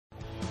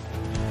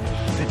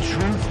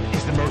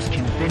most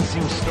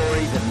convincing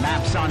story that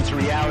maps onto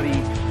reality,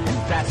 and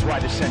that's why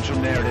the central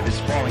narrative is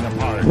falling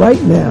apart.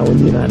 Right now in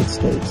the United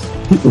States,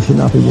 people should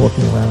not be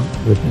walking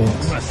around with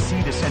masks. We must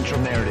see the central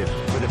narrative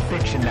for the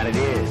fiction that it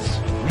is.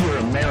 We are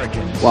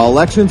Americans. While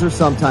elections are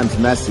sometimes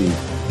messy,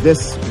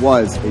 this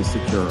was a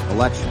secure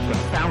election. The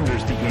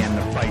founders began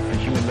the fight for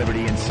human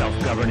liberty and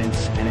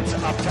self-governance, and it's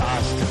up to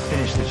us to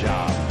finish the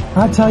job.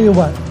 I'll tell you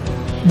what,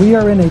 we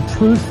are in a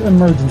truth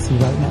emergency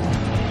right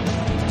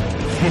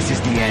now. This is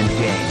the end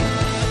game.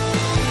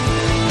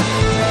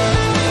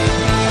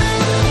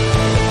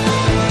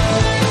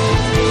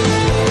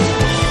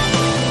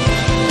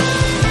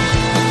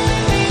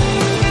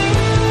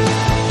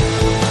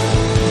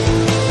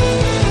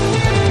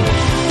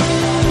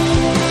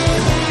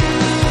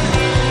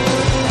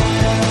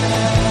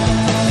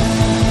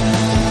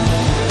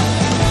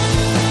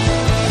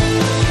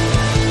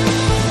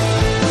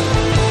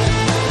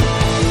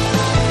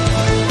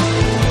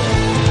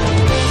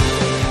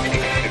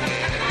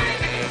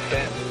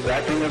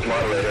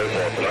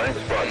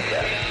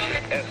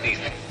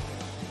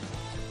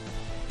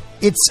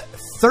 It's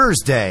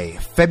Thursday,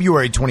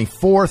 February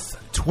 24th,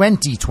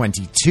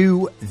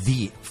 2022,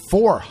 the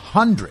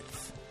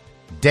 400th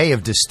day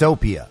of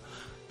dystopia.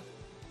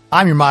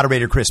 I'm your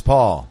moderator, Chris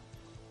Paul.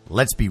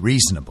 Let's be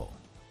reasonable.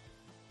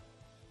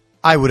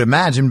 I would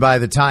imagine by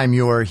the time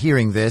you're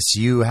hearing this,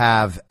 you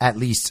have at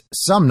least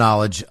some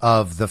knowledge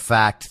of the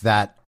fact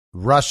that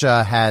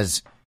Russia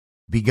has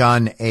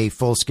begun a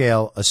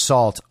full-scale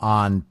assault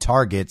on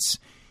targets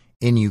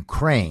in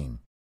Ukraine.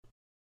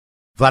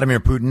 Vladimir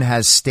Putin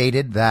has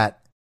stated that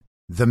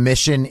the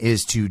mission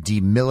is to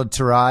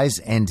demilitarize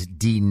and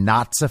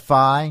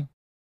denazify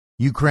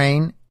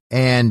Ukraine,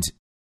 and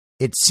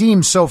it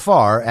seems so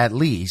far, at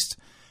least,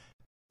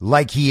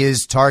 like he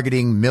is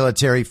targeting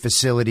military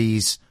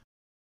facilities,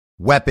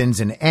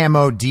 weapons and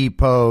ammo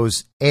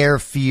depots,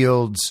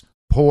 airfields,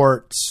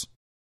 ports,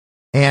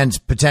 and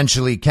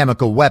potentially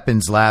chemical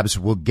weapons labs.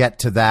 We'll get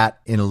to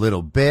that in a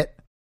little bit.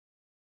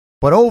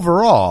 But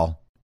overall,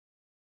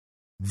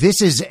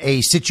 this is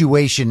a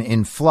situation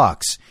in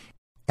flux,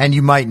 and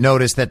you might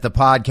notice that the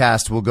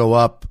podcast will go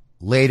up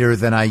later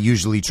than I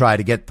usually try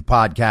to get the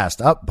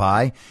podcast up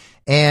by,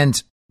 and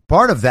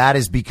part of that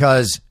is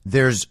because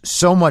there's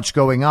so much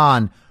going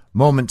on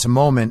moment to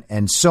moment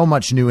and so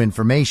much new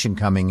information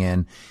coming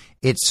in.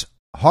 It's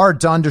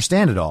hard to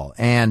understand it all,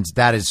 and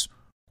that is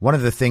one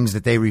of the things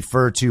that they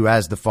refer to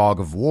as the fog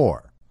of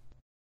war.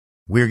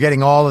 We're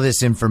getting all of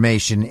this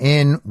information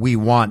in. We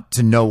want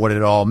to know what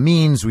it all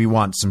means. We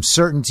want some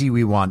certainty.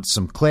 We want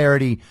some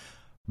clarity,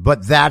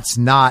 but that's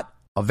not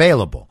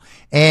available.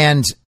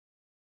 And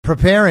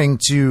preparing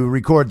to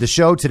record the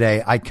show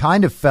today, I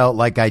kind of felt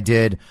like I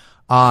did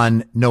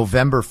on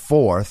November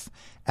 4th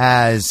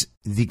as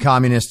the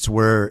communists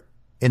were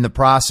in the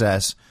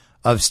process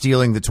of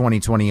stealing the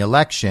 2020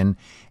 election.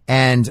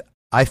 And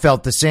I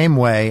felt the same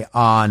way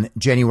on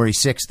January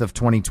 6th of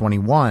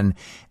 2021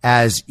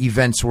 as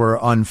events were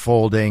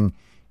unfolding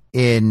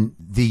in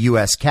the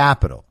U.S.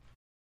 Capitol.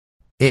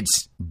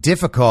 It's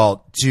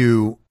difficult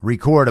to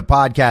record a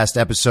podcast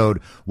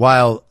episode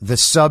while the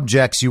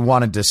subjects you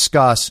want to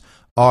discuss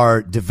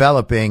are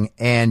developing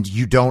and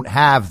you don't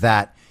have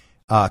that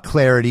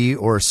clarity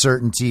or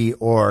certainty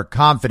or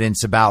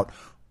confidence about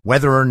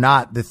whether or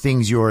not the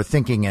things you're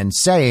thinking and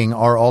saying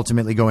are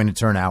ultimately going to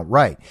turn out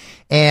right.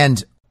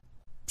 And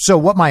so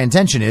what my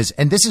intention is,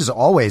 and this is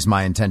always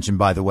my intention,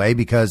 by the way,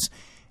 because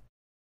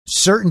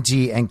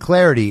certainty and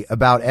clarity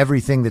about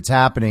everything that's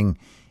happening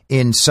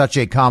in such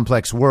a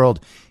complex world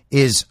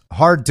is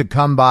hard to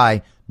come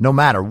by no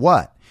matter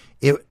what.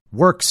 It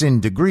works in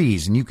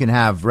degrees, and you can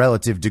have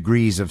relative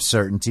degrees of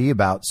certainty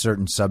about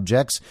certain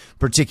subjects,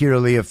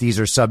 particularly if these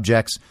are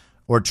subjects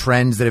or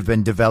trends that have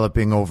been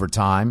developing over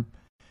time.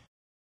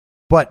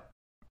 But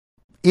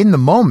in the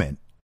moment,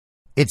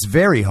 it's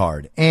very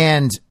hard.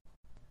 And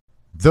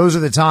those are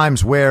the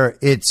times where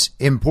it's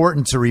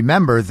important to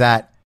remember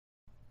that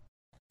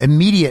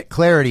immediate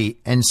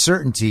clarity and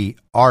certainty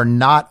are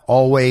not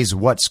always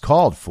what's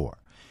called for.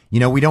 You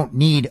know, we don't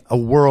need a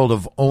world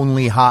of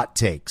only hot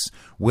takes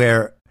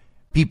where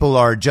people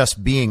are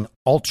just being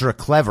ultra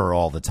clever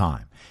all the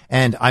time.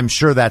 And I'm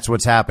sure that's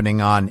what's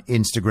happening on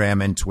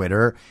Instagram and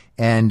Twitter.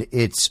 And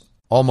it's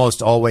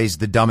almost always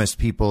the dumbest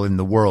people in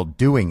the world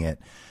doing it.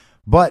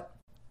 But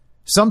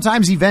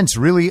sometimes events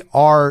really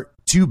are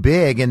too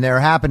big and they're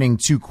happening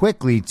too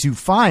quickly to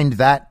find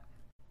that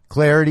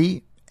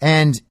clarity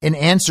and an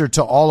answer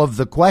to all of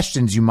the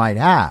questions you might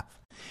have.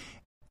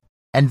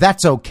 And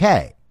that's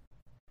okay.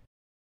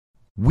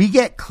 We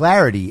get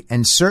clarity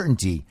and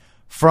certainty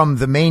from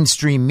the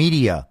mainstream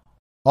media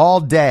all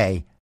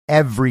day,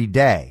 every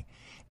day.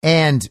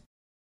 And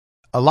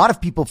a lot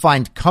of people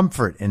find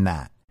comfort in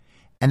that.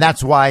 And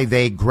that's why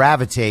they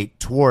gravitate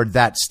toward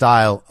that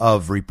style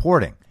of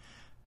reporting.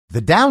 The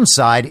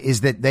downside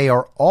is that they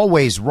are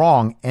always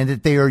wrong and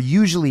that they are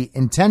usually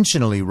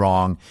intentionally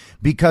wrong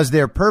because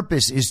their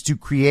purpose is to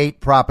create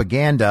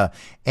propaganda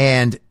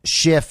and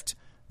shift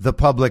the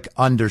public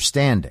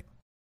understanding.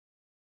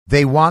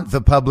 They want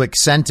the public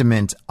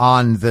sentiment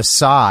on the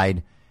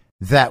side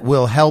that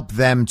will help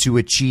them to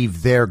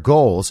achieve their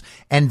goals.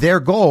 And their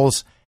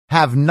goals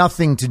have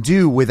nothing to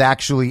do with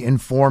actually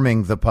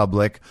informing the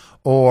public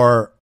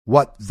or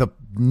what the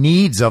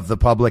needs of the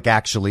public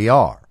actually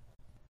are.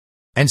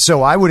 And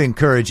so I would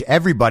encourage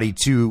everybody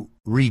to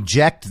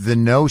reject the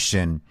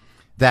notion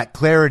that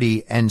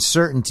clarity and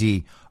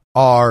certainty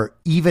are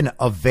even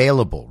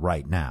available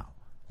right now.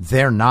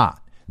 They're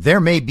not. There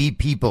may be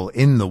people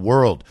in the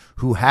world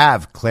who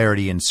have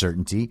clarity and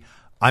certainty.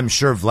 I'm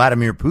sure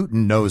Vladimir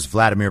Putin knows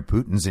Vladimir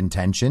Putin's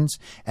intentions,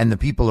 and the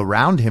people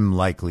around him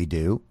likely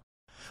do.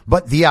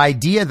 But the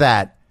idea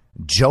that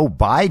Joe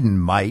Biden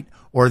might,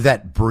 or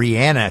that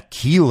Brianna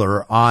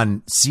Keeler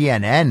on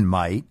CNN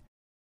might,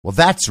 well,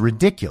 that's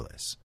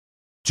ridiculous.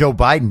 Joe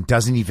Biden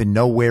doesn't even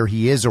know where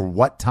he is or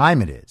what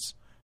time it is.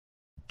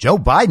 Joe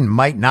Biden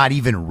might not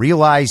even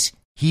realize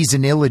he's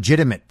an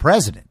illegitimate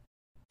president.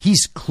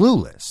 He's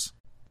clueless.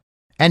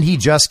 And he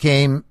just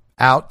came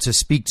out to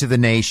speak to the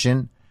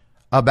nation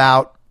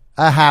about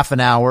a half an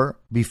hour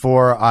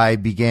before I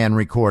began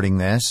recording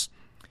this.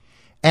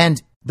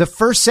 And the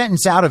first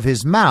sentence out of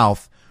his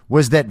mouth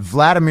was that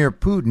Vladimir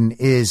Putin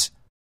is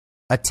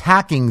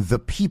attacking the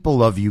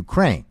people of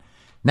Ukraine.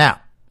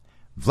 Now,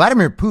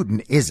 Vladimir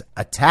Putin is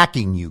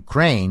attacking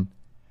Ukraine,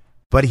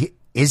 but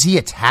is he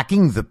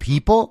attacking the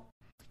people?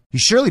 He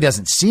surely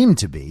doesn't seem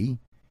to be.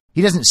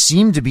 He doesn't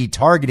seem to be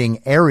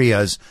targeting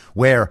areas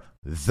where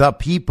the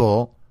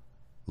people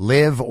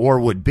live or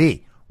would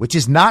be, which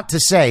is not to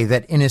say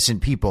that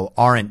innocent people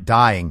aren't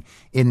dying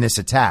in this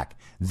attack.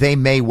 They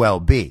may well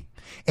be.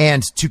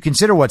 And to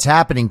consider what's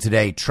happening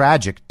today,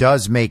 tragic,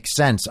 does make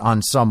sense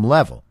on some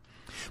level.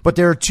 But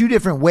there are two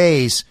different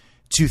ways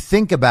to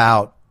think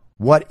about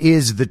what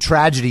is the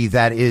tragedy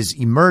that is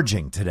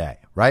emerging today,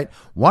 right?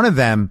 One of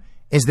them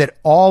is that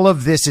all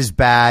of this is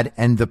bad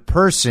and the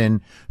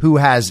person who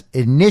has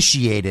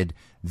initiated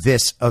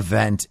this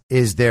event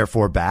is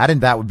therefore bad,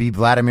 and that would be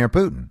Vladimir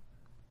Putin.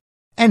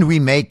 And we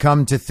may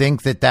come to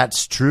think that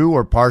that's true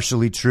or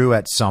partially true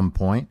at some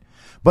point.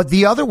 But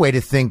the other way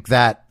to think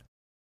that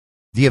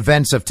the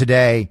events of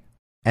today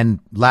and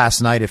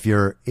last night, if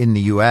you're in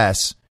the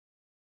U.S.,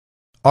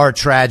 are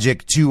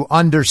tragic, to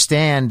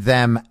understand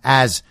them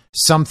as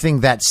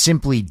something that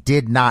simply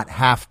did not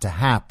have to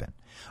happen.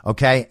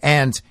 Okay?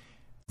 And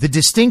the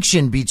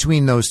distinction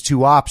between those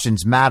two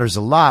options matters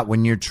a lot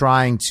when you're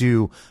trying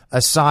to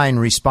assign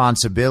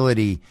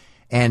responsibility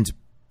and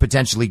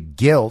potentially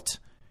guilt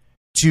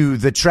to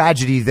the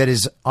tragedy that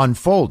is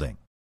unfolding.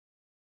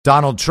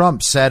 Donald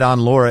Trump said on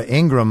Laura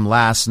Ingraham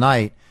last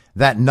night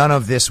that none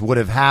of this would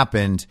have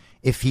happened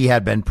if he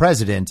had been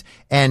president.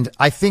 And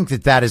I think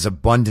that that is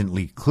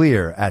abundantly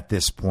clear at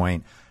this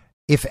point.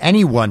 If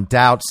anyone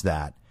doubts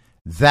that,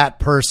 that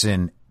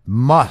person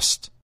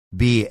must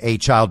be a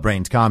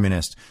child-brained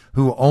communist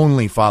who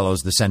only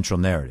follows the central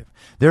narrative.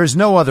 There is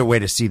no other way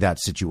to see that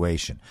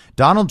situation.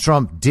 Donald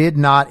Trump did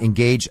not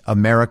engage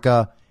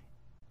America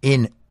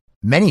in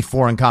many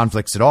foreign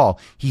conflicts at all.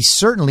 He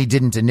certainly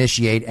didn't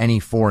initiate any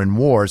foreign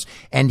wars,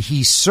 and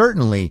he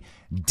certainly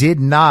did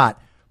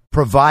not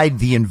provide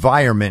the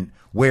environment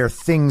where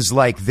things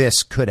like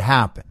this could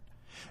happen.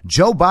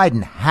 Joe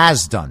Biden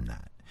has done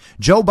that.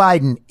 Joe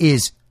Biden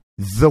is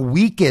the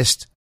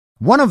weakest,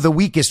 one of the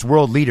weakest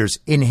world leaders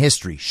in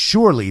history.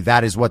 Surely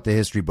that is what the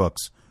history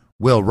books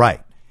will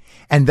write.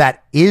 And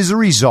that is a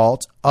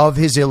result of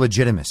his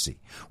illegitimacy.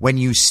 When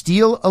you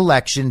steal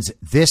elections,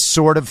 this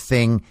sort of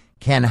thing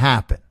can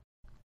happen.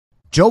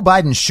 Joe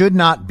Biden should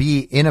not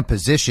be in a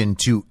position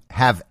to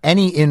have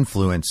any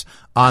influence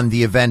on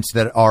the events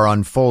that are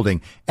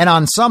unfolding. And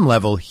on some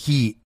level,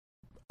 he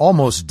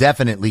almost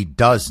definitely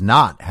does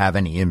not have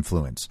any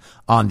influence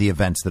on the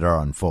events that are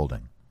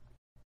unfolding.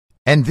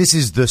 And this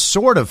is the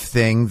sort of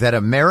thing that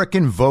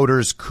American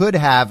voters could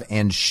have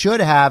and should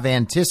have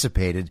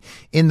anticipated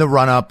in the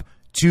run-up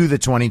to the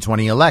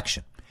 2020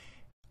 election.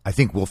 I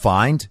think we'll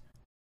find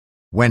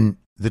when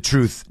the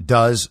truth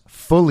does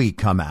fully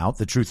come out,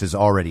 the truth is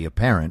already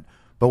apparent,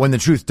 but when the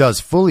truth does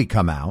fully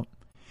come out,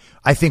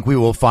 I think we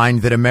will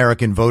find that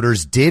American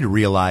voters did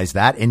realize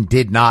that and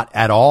did not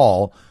at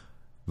all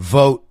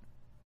vote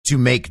to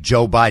make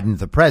Joe Biden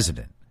the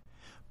president.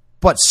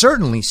 But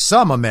certainly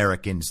some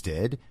Americans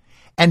did.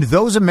 And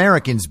those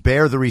Americans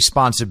bear the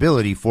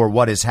responsibility for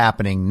what is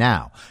happening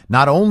now.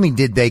 Not only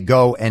did they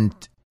go and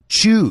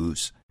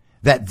choose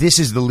that this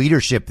is the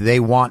leadership they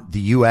want the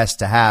U.S.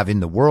 to have in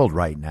the world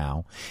right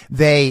now,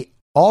 they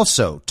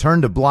also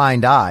turned a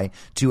blind eye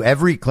to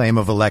every claim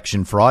of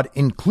election fraud,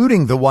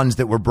 including the ones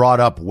that were brought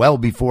up well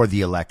before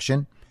the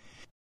election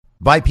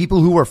by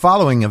people who were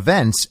following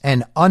events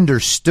and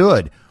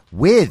understood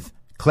with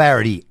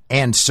clarity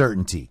and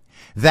certainty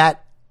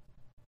that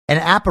an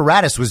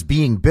apparatus was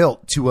being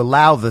built to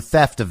allow the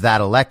theft of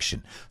that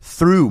election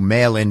through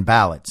mail-in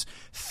ballots,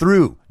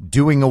 through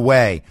doing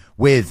away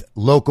with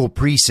local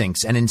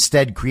precincts and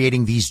instead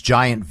creating these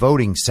giant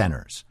voting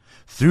centers,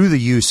 through the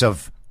use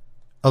of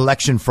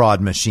election fraud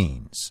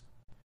machines,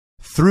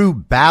 through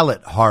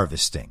ballot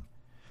harvesting,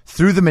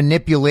 through the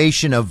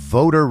manipulation of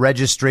voter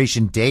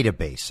registration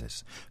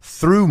databases,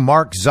 through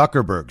Mark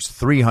Zuckerberg's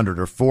 $300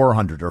 or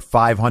 $400 or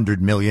 $500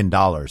 million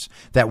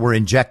that were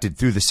injected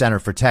through the Center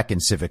for Tech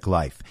and Civic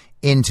Life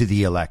into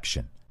the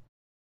election,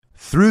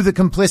 through the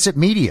complicit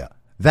media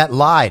that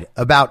lied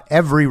about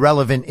every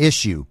relevant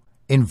issue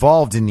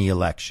involved in the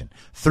election,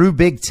 through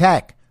big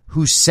tech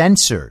who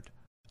censored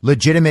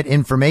legitimate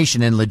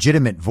information and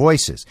legitimate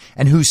voices,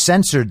 and who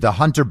censored the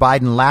Hunter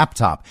Biden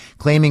laptop,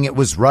 claiming it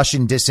was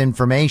Russian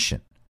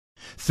disinformation,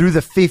 through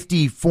the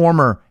 50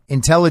 former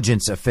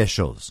intelligence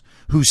officials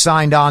who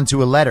signed on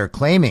to a letter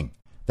claiming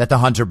that the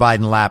Hunter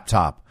Biden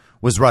laptop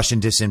was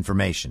Russian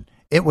disinformation.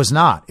 It was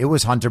not. It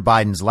was Hunter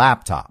Biden's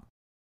laptop.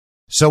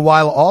 So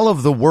while all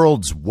of the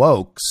world's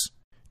wokes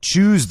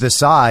choose the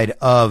side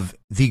of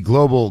the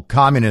global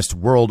communist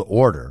world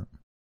order,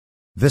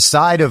 the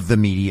side of the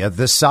media,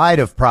 the side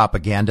of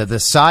propaganda, the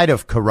side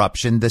of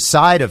corruption, the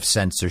side of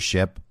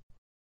censorship,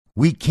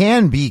 we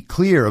can be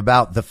clear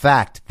about the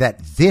fact that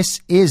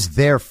this is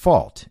their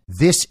fault.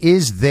 This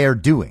is their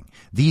doing.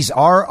 These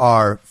are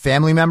our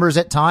family members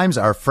at times,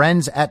 our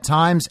friends at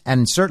times,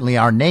 and certainly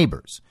our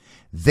neighbors.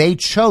 They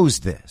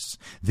chose this.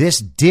 This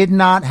did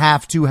not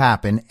have to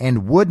happen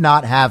and would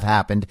not have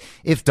happened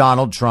if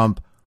Donald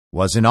Trump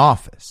was in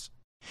office.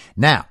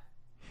 Now,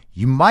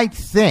 you might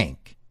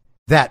think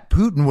that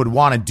Putin would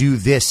want to do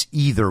this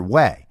either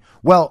way.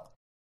 Well,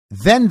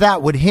 then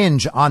that would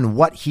hinge on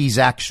what he's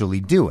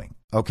actually doing.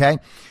 Okay.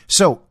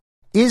 So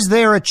is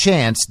there a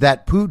chance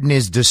that Putin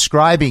is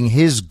describing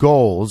his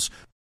goals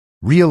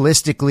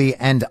realistically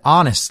and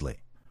honestly?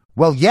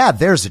 Well, yeah,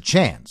 there's a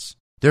chance.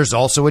 There's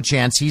also a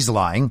chance he's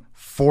lying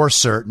for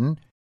certain.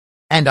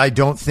 And I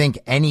don't think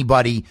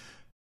anybody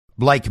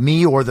like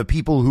me or the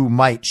people who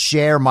might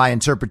share my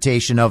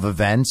interpretation of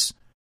events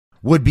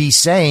would be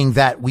saying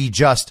that we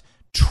just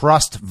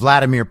trust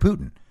Vladimir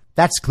Putin.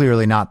 That's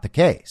clearly not the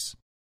case.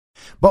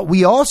 But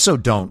we also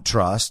don't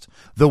trust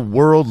the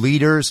world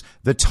leaders,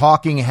 the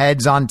talking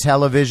heads on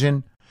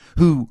television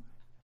who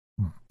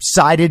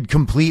sided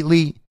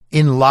completely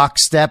in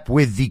lockstep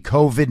with the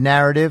COVID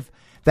narrative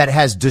that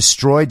has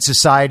destroyed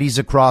societies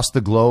across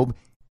the globe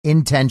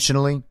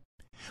intentionally,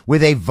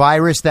 with a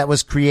virus that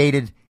was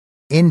created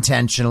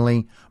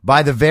intentionally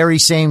by the very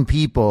same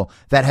people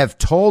that have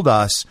told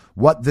us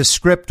what the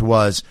script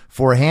was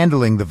for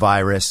handling the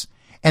virus,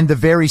 and the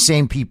very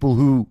same people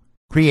who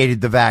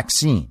created the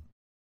vaccine.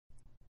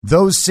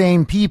 Those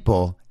same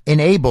people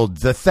enabled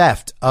the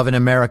theft of an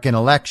American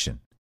election.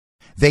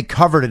 They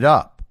covered it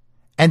up,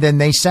 and then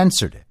they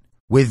censored it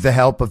with the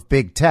help of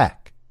big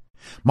tech.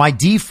 My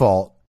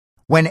default,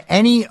 when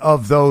any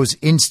of those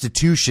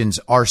institutions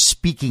are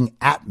speaking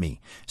at me,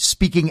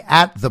 speaking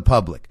at the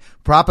public,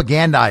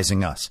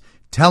 propagandizing us,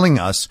 telling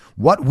us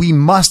what we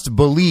must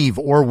believe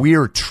or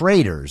we're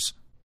traitors,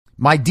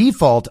 my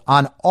default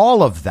on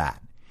all of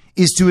that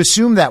is to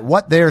assume that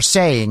what they're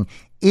saying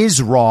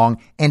is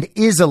wrong and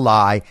is a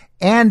lie,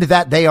 and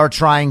that they are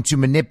trying to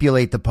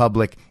manipulate the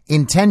public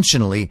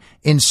intentionally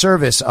in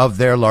service of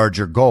their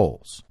larger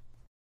goals.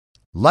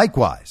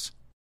 Likewise,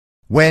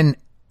 when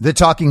the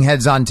talking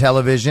heads on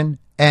television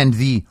and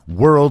the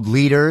world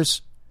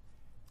leaders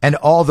and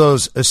all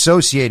those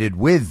associated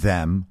with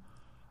them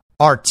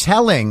are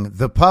telling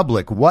the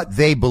public what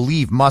they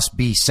believe must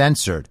be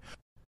censored,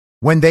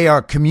 when they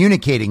are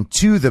communicating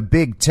to the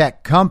big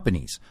tech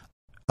companies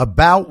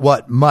about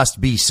what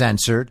must be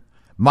censored,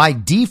 my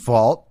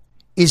default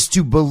is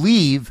to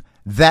believe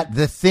that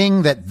the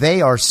thing that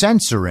they are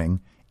censoring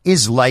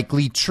is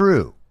likely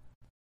true,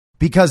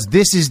 because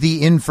this is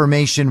the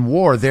information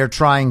war they're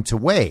trying to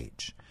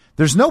wage.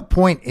 There's no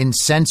point in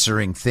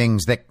censoring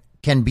things that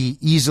can be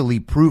easily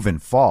proven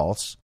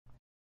false.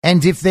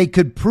 And if they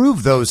could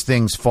prove those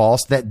things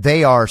false that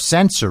they are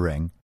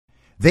censoring,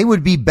 they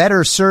would be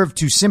better served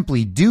to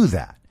simply do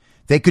that.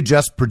 They could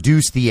just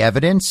produce the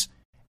evidence,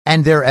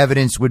 and their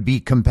evidence would be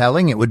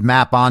compelling. It would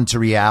map onto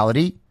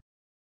reality,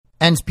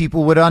 and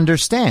people would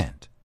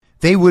understand.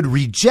 They would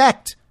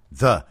reject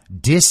the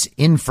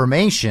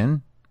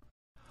disinformation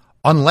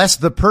unless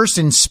the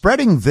person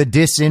spreading the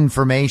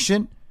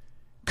disinformation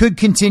could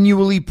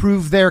continually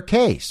prove their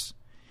case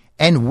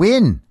and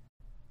win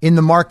in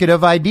the market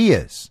of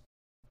ideas.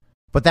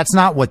 But that's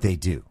not what they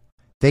do.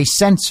 They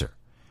censor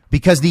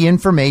because the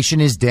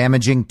information is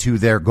damaging to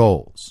their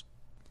goals.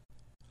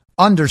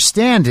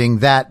 Understanding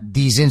that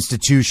these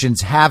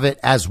institutions have it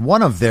as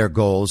one of their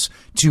goals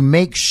to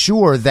make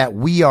sure that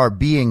we are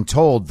being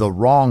told the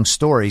wrong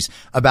stories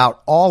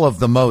about all of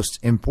the most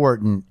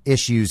important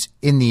issues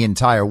in the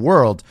entire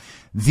world,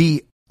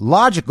 the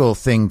logical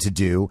thing to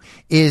do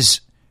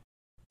is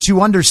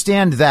to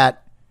understand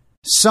that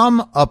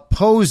some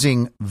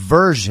opposing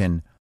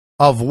version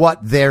of what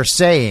they're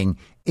saying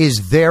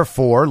is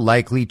therefore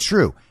likely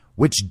true,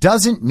 which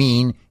doesn't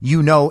mean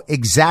you know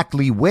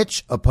exactly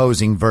which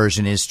opposing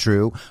version is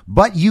true,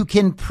 but you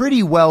can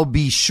pretty well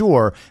be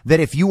sure that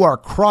if you are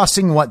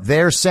crossing what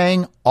they're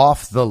saying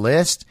off the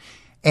list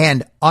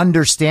and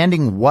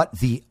understanding what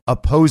the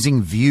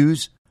opposing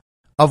views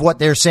of what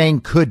they're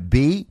saying could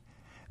be,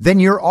 then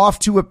you're off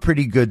to a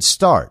pretty good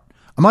start.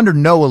 I'm under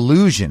no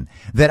illusion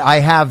that I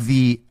have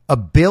the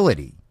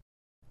ability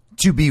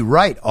to be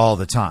right all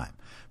the time,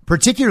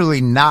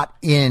 particularly not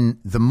in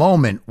the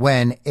moment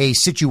when a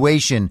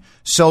situation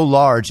so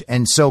large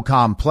and so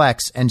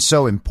complex and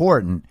so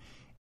important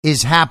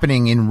is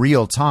happening in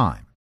real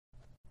time.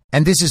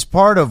 And this is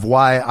part of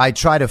why I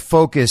try to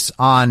focus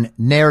on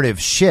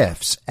narrative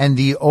shifts and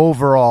the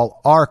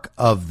overall arc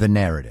of the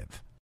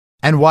narrative,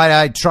 and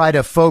why I try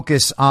to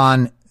focus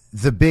on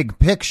the big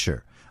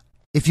picture.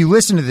 If you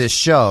listen to this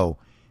show,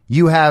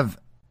 you have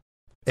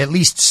at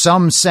least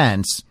some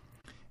sense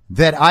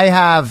that I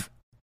have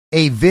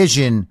a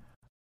vision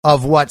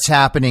of what's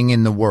happening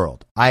in the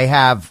world. I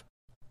have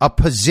a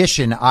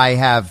position I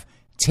have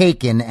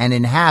taken and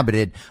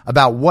inhabited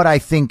about what I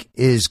think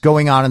is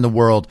going on in the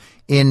world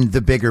in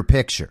the bigger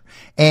picture.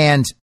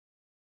 And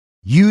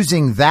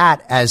using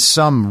that as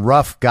some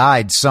rough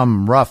guide,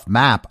 some rough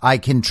map, I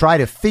can try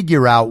to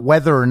figure out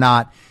whether or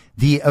not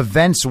the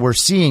events we're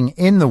seeing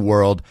in the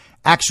world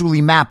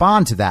actually map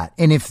onto that.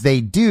 And if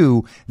they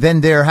do,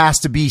 then there has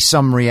to be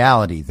some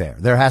reality there.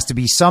 There has to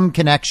be some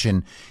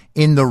connection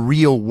in the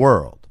real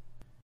world.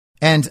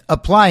 And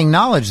applying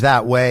knowledge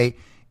that way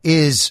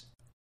is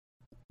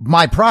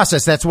my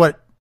process. That's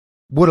what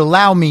would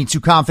allow me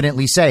to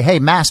confidently say, hey,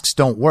 masks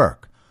don't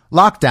work.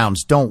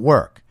 Lockdowns don't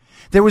work.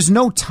 There was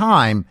no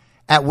time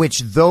at which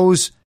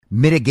those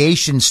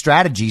mitigation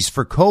strategies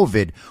for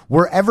COVID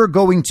were ever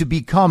going to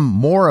become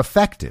more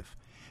effective,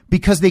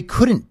 because they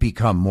couldn't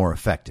become more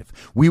effective.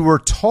 We were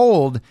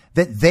told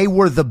that they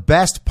were the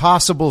best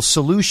possible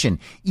solution,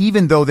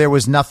 even though there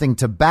was nothing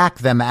to back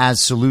them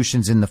as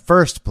solutions in the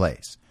first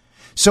place.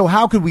 So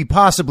how could we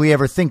possibly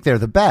ever think they're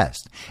the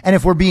best? And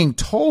if we're being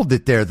told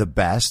that they're the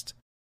best,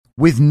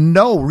 with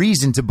no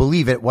reason to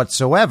believe it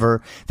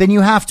whatsoever, then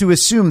you have to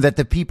assume that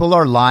the people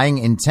are lying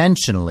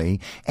intentionally.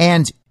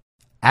 And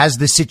as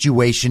the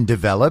situation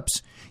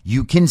develops,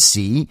 you can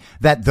see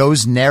that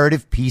those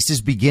narrative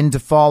pieces begin to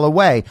fall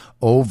away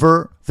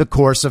over the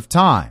course of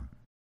time.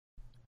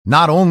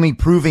 Not only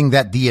proving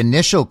that the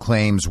initial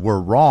claims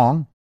were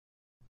wrong,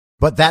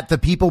 but that the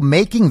people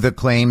making the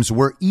claims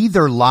were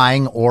either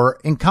lying or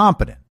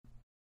incompetent.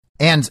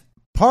 And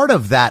part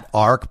of that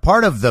arc,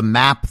 part of the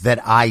map that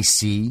I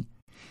see,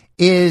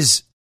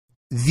 is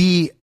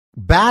the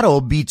battle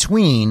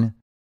between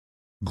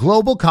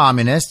global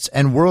communists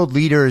and world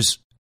leaders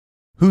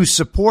who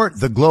support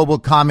the global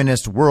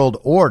communist world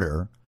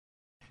order,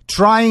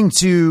 trying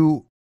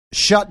to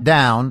shut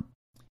down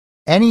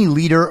any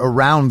leader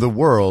around the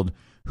world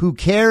who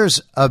cares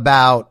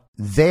about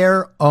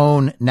their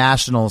own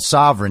national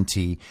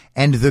sovereignty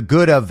and the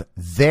good of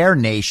their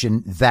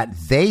nation that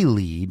they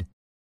lead,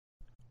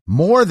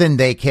 more than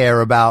they care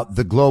about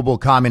the global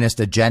communist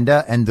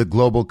agenda and the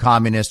global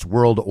communist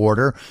world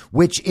order,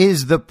 which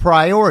is the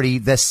priority,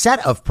 the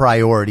set of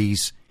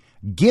priorities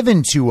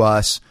given to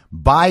us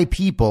by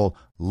people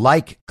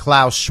like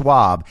Klaus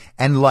Schwab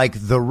and like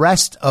the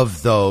rest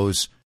of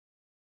those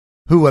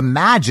who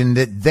imagine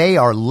that they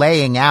are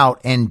laying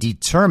out and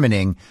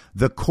determining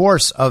the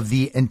course of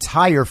the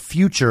entire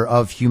future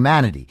of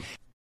humanity.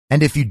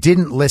 And if you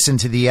didn't listen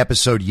to the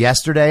episode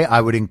yesterday, I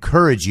would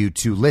encourage you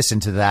to listen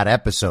to that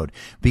episode,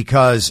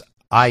 because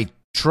I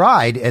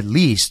tried at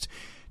least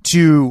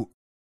to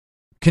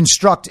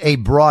construct a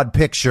broad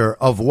picture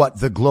of what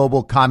the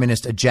global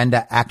communist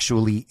agenda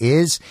actually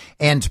is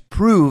and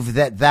prove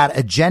that that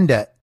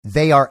agenda,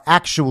 they are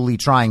actually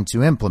trying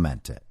to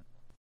implement it.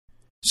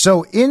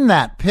 So in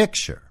that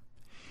picture,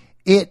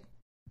 it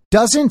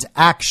doesn't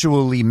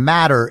actually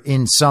matter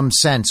in some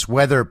sense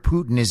whether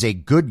Putin is a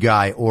good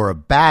guy or a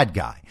bad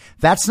guy.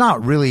 That's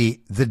not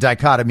really the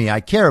dichotomy I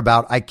care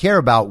about. I care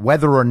about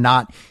whether or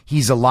not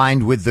he's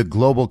aligned with the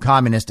global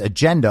communist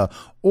agenda,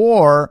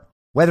 or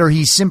whether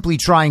he's simply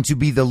trying to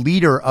be the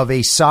leader of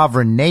a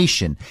sovereign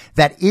nation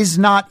that is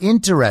not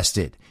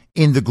interested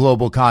in the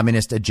global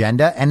communist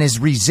agenda and is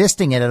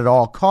resisting it at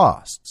all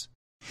costs.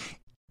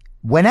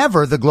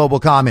 Whenever the global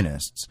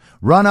communists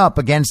run up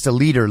against a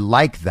leader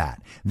like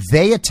that,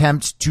 they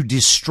attempt to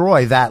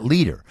destroy that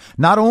leader,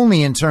 not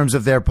only in terms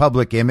of their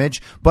public image,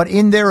 but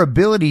in their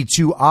ability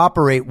to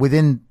operate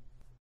within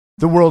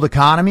the world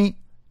economy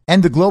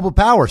and the global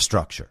power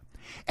structure.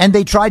 And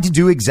they tried to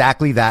do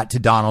exactly that to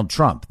Donald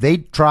Trump. They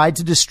tried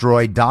to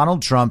destroy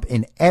Donald Trump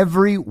in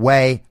every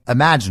way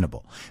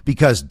imaginable,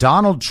 because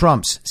Donald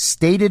Trump's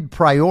stated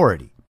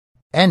priority,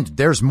 and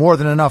there's more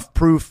than enough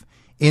proof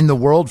in the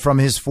world from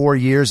his 4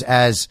 years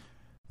as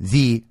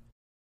the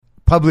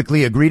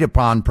publicly agreed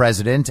upon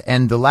president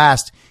and the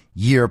last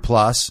year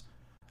plus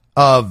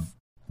of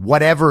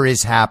whatever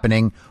is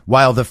happening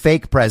while the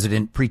fake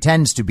president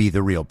pretends to be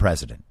the real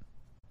president.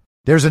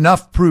 There's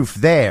enough proof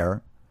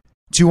there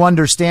to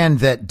understand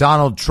that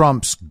Donald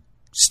Trump's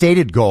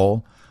stated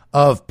goal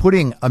of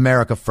putting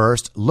America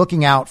first,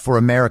 looking out for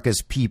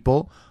America's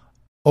people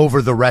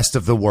over the rest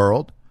of the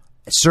world,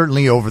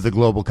 certainly over the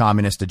global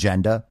communist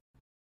agenda,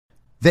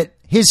 that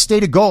his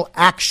stated goal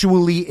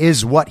actually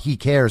is what he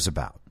cares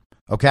about.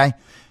 Okay?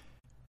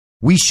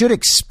 We should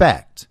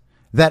expect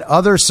that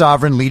other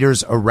sovereign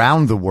leaders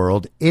around the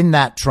world in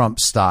that Trump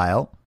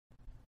style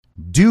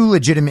do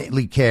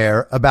legitimately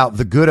care about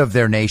the good of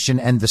their nation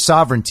and the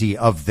sovereignty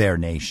of their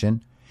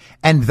nation.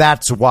 And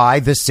that's why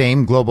the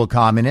same global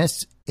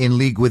communists, in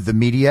league with the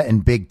media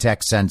and big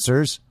tech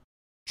censors,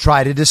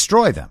 try to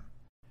destroy them.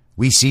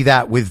 We see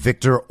that with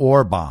Viktor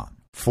Orban,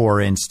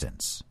 for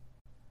instance.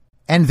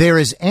 And there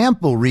is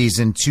ample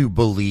reason to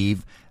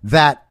believe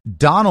that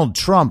Donald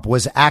Trump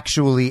was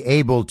actually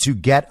able to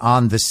get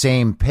on the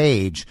same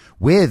page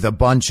with a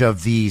bunch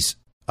of these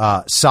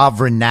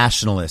sovereign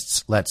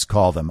nationalists, let's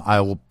call them.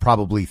 I will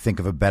probably think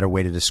of a better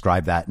way to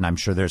describe that, and I'm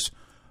sure there's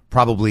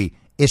probably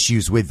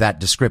issues with that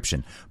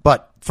description.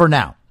 But for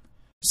now,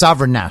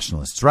 sovereign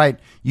nationalists, right?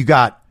 You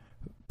got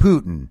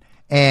Putin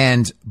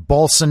and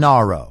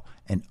Bolsonaro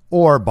and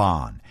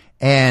Orban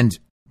and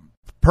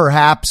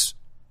perhaps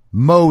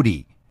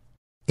Modi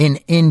in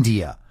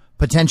India,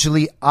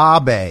 potentially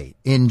Abe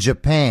in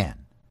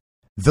Japan,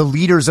 the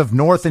leaders of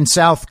North and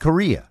South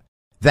Korea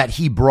that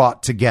he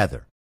brought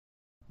together.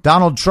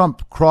 Donald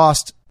Trump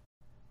crossed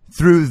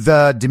through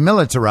the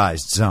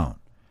demilitarized zone.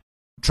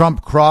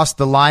 Trump crossed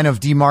the line of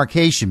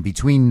demarcation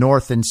between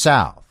North and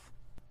South.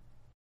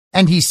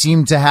 And he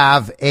seemed to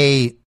have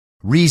a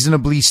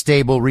reasonably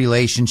stable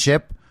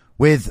relationship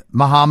with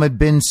Mohammed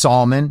bin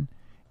Salman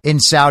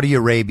in Saudi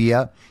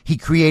Arabia. He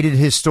created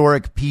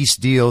historic peace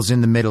deals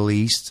in the Middle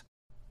East.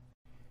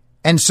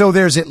 And so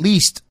there's at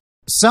least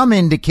some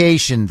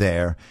indication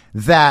there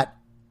that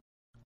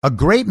a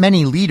great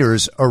many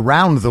leaders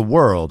around the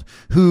world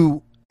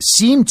who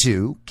seem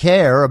to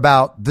care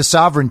about the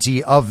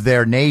sovereignty of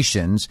their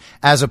nations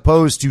as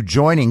opposed to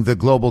joining the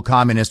global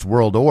communist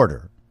world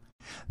order,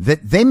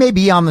 that they may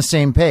be on the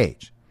same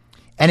page.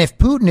 And if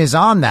Putin is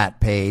on that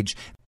page,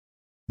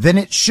 then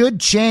it should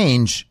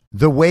change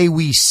the way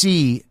we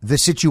see the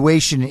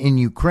situation in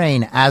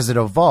Ukraine as it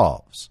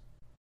evolves.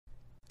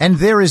 And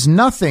there is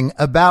nothing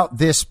about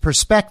this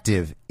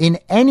perspective in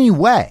any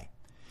way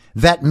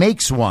that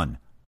makes one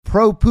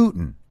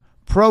pro-Putin,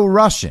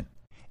 pro-Russian,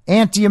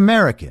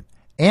 anti-American,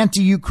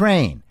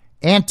 anti-Ukraine,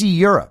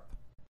 anti-Europe.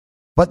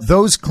 But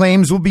those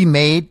claims will be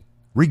made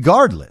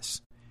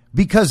regardless,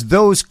 because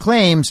those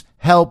claims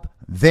help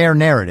their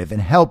narrative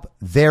and help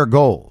their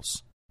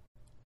goals.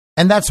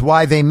 And that's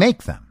why they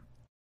make them.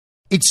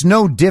 It's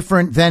no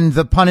different than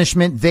the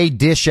punishment they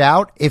dish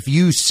out if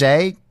you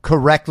say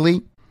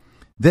correctly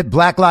that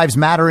Black Lives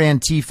Matter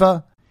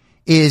Antifa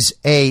is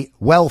a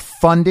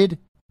well-funded,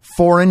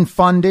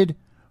 foreign-funded,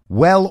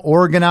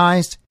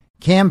 well-organized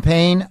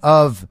campaign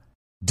of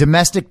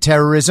domestic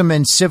terrorism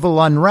and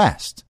civil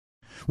unrest,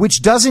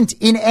 which doesn't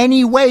in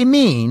any way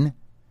mean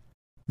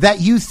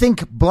that you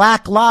think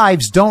black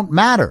lives don't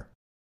matter.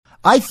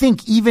 I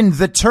think even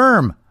the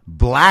term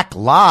black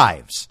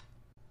lives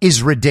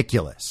is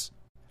ridiculous.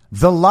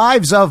 The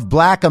lives of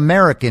black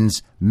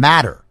Americans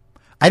matter.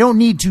 I don't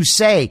need to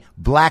say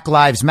Black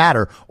Lives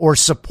Matter or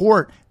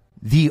support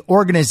the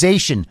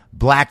organization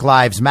Black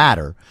Lives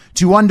Matter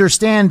to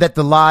understand that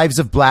the lives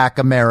of black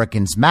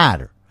Americans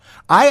matter.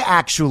 I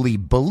actually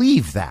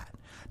believe that,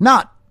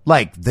 not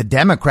like the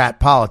Democrat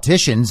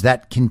politicians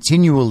that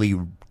continually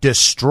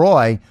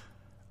destroy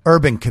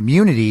urban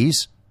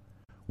communities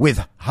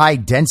with high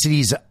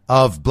densities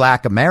of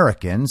black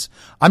Americans.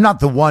 I'm not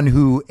the one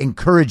who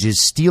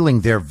encourages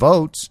stealing their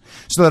votes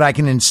so that I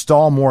can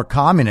install more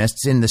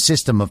communists in the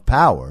system of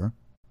power.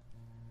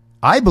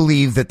 I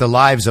believe that the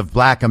lives of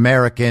black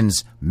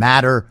Americans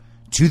matter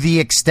to the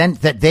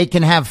extent that they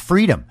can have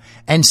freedom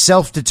and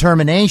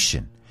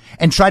self-determination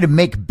and try to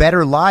make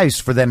better lives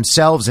for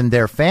themselves and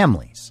their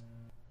families.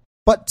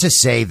 But to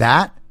say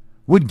that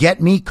would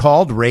get me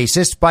called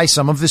racist by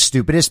some of the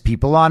stupidest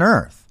people on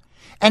earth.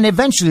 And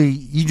eventually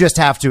you just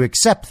have to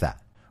accept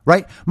that,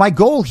 right? My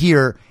goal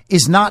here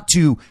is not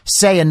to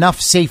say enough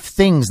safe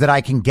things that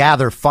I can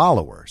gather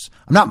followers.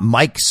 I'm not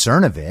Mike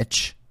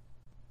Cernovich.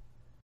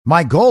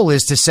 My goal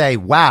is to say,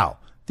 wow,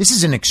 this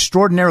is an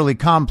extraordinarily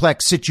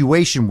complex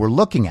situation we're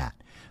looking at.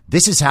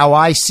 This is how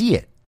I see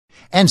it.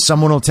 And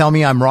someone will tell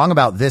me I'm wrong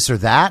about this or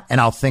that,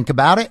 and I'll think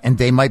about it, and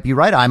they might be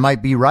right. I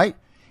might be right.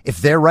 If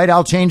they're right,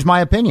 I'll change my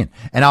opinion,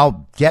 and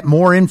I'll get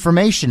more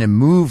information and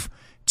move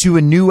to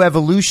a new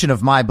evolution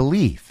of my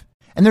belief.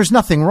 And there's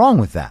nothing wrong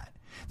with that.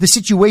 The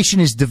situation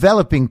is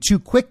developing too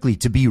quickly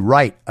to be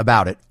right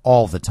about it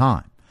all the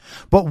time.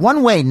 But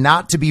one way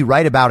not to be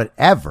right about it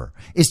ever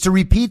is to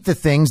repeat the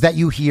things that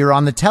you hear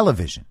on the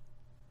television.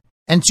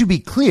 And to be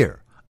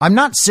clear, I'm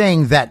not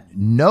saying that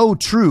no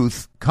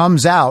truth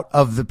comes out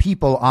of the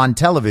people on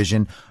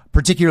television,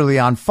 particularly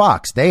on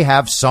Fox. They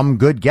have some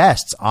good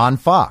guests on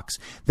Fox.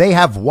 They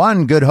have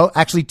one good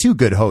actually two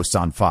good hosts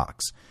on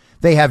Fox.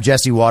 They have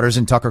Jesse Waters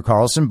and Tucker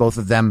Carlson. Both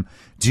of them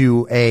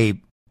do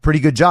a pretty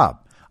good job.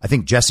 I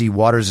think Jesse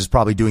Waters is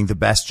probably doing the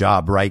best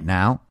job right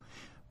now,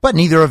 but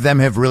neither of them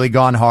have really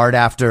gone hard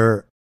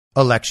after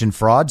election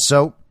fraud.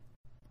 So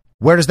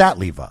where does that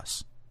leave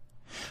us?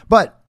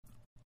 But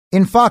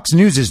in Fox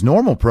News'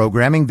 normal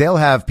programming, they'll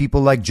have people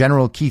like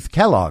General Keith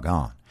Kellogg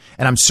on.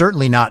 And I'm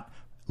certainly not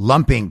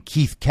lumping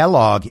Keith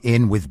Kellogg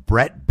in with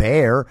Brett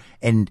Baer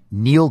and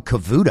Neil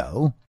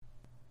Cavuto.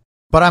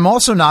 But I'm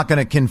also not going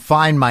to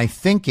confine my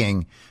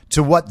thinking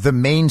to what the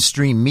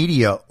mainstream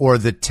media or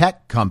the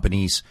tech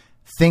companies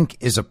think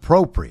is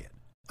appropriate.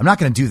 I'm not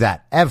going to do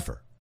that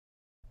ever.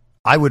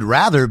 I would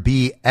rather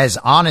be as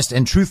honest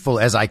and truthful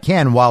as I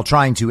can while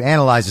trying to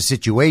analyze a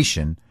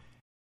situation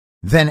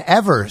than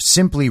ever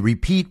simply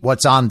repeat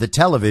what's on the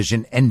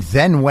television, and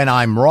then when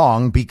I'm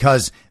wrong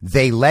because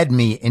they led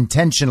me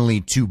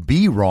intentionally to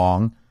be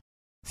wrong,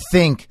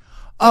 think,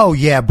 oh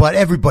yeah, but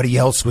everybody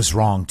else was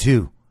wrong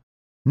too.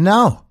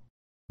 No,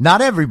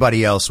 not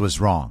everybody else was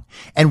wrong.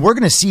 And we're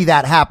going to see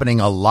that happening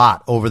a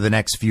lot over the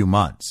next few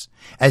months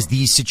as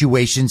these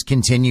situations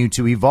continue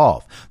to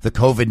evolve. The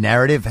COVID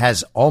narrative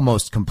has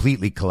almost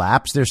completely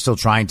collapsed. They're still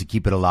trying to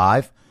keep it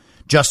alive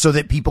just so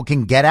that people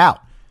can get out.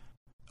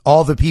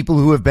 All the people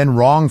who have been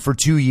wrong for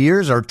 2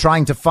 years are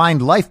trying to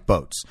find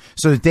lifeboats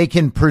so that they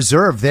can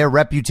preserve their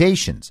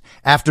reputations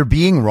after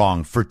being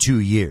wrong for 2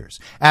 years,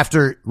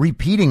 after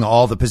repeating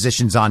all the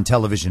positions on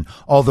television,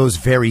 all those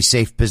very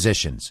safe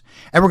positions.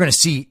 And we're going to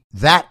see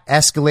that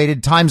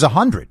escalated times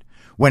 100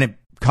 when it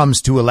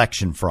comes to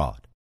election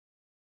fraud.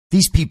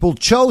 These people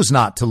chose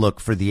not to look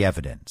for the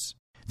evidence.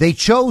 They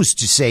chose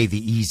to say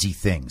the easy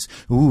things.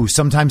 Ooh,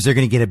 sometimes they're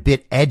going to get a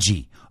bit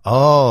edgy.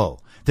 Oh,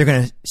 they're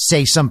going to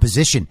say some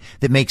position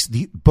that makes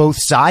both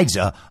sides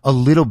a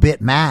little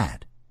bit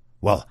mad.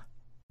 Well,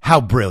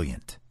 how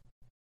brilliant.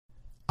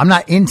 I'm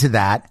not into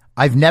that.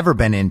 I've never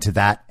been into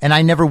that, and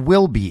I never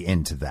will be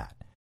into that.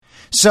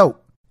 So,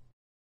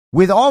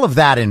 with all of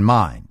that in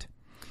mind,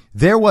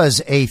 there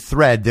was a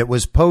thread that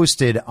was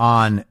posted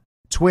on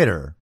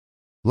Twitter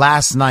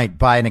last night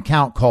by an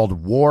account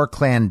called War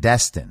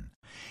Clandestine.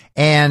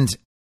 And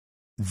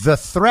the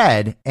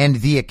thread and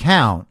the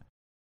account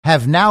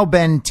have now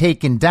been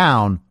taken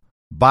down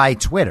by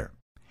Twitter.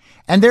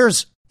 And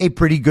there's a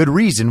pretty good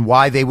reason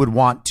why they would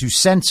want to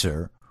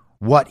censor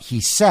what he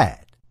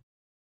said.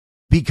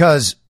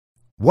 Because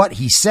what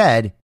he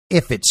said,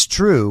 if it's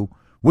true,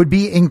 would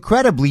be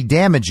incredibly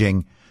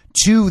damaging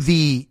to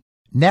the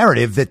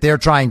narrative that they're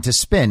trying to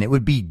spin. It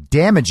would be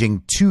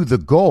damaging to the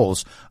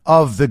goals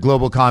of the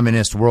global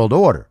communist world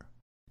order.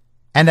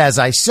 And as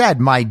I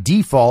said, my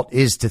default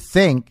is to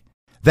think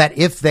that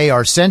if they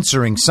are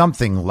censoring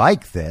something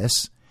like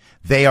this,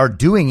 they are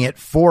doing it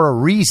for a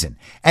reason.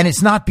 And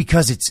it's not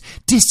because it's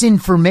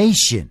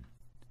disinformation.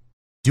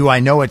 Do I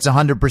know it's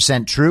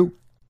 100% true?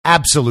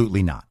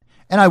 Absolutely not.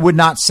 And I would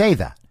not say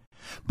that.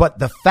 But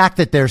the fact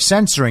that they're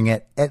censoring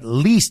it at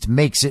least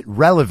makes it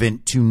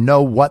relevant to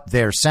know what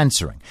they're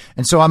censoring.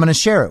 And so I'm going to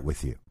share it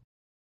with you.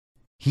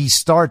 He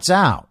starts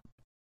out,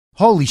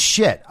 holy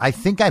shit, I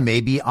think I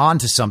may be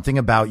onto something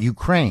about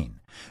Ukraine.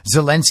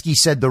 Zelensky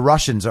said the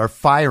Russians are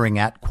firing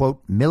at,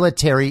 quote,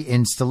 military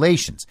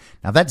installations.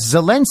 Now, that's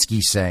Zelensky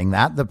saying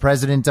that, the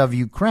president of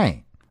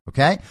Ukraine.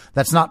 OK,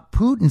 that's not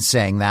Putin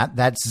saying that.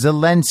 That's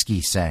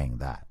Zelensky saying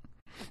that.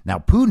 Now,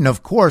 Putin,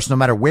 of course, no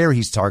matter where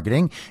he's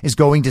targeting, is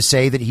going to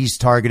say that he's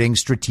targeting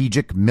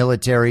strategic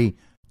military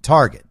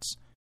targets.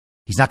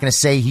 He's not going to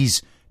say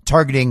he's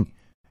targeting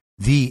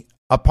the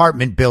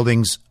apartment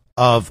buildings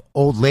of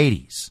old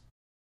ladies.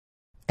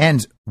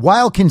 And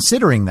while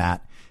considering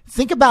that,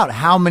 think about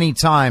how many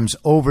times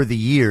over the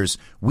years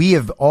we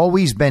have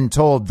always been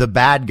told the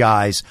bad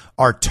guys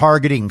are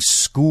targeting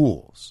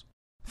schools.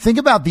 Think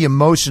about the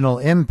emotional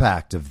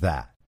impact of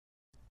that.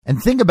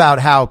 And think about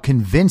how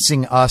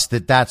convincing us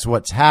that that's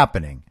what's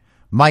happening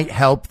might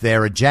help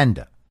their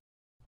agenda.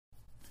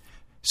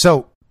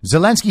 So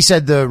Zelensky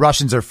said the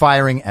Russians are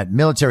firing at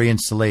military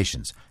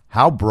installations.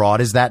 How broad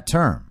is that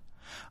term?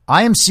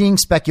 I am seeing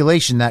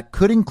speculation that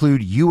could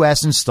include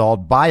U.S.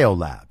 installed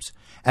biolabs.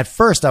 At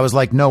first, I was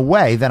like, no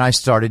way. Then I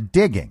started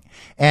digging.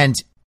 And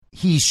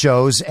he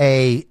shows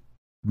a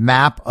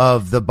map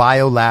of the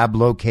biolab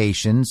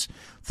locations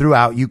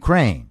throughout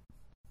Ukraine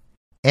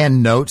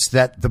and notes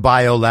that the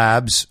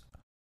biolabs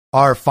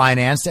are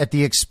financed at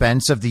the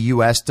expense of the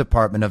U.S.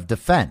 Department of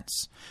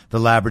Defense. The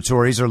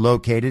laboratories are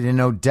located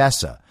in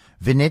Odessa,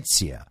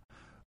 Vinnytsia,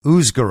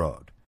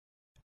 Uzhgorod,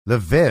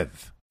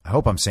 Lviv. I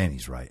hope I'm saying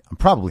these right. I'm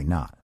probably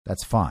not.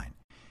 That's fine.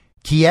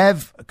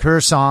 Kiev,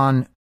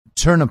 Kherson,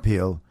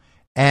 Ternopil,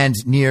 and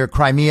near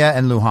Crimea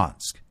and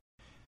Luhansk.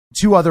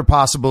 Two other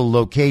possible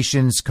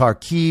locations,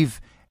 Kharkiv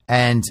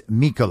and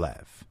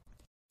Mykolaiv.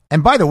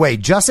 And by the way,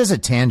 just as a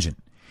tangent,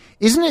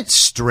 isn't it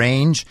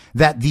strange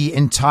that the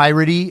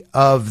entirety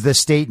of the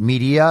state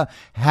media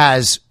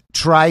has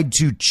tried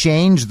to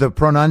change the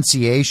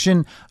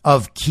pronunciation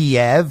of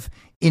Kiev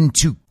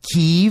into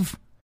Kyiv?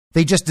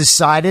 They just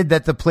decided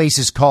that the place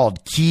is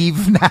called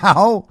Kyiv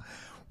now.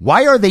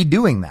 Why are they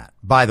doing that,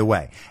 by the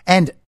way?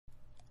 And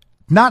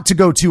not to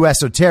go too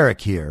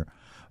esoteric here,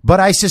 but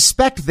I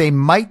suspect they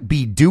might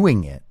be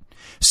doing it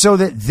so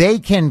that they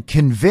can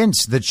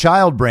convince the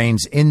child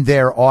brains in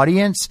their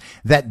audience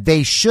that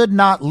they should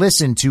not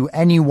listen to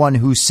anyone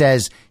who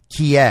says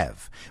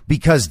Kiev,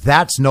 because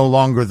that's no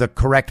longer the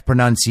correct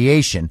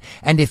pronunciation.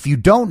 And if you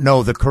don't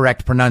know the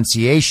correct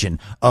pronunciation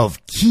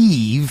of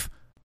Kyiv,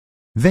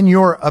 then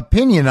your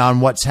opinion on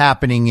what's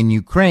happening in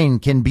Ukraine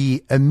can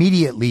be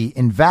immediately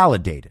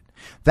invalidated.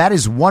 That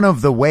is one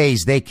of the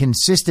ways they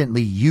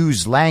consistently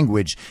use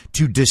language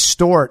to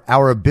distort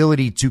our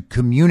ability to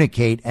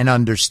communicate and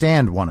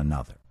understand one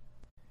another.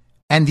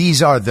 And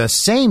these are the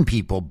same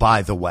people,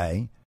 by the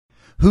way,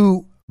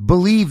 who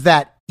believe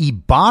that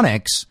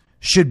Ebonics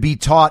should be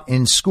taught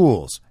in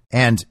schools.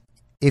 And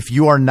if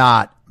you are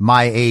not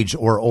my age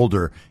or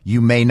older,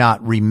 you may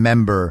not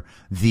remember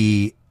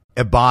the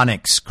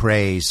Ebonics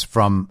craze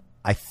from,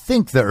 I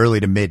think, the early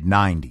to mid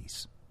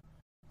 90s.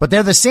 But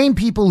they're the same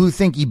people who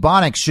think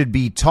Ebonics should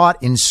be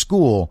taught in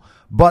school,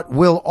 but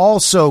will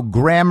also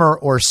grammar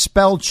or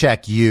spell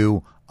check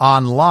you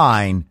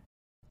online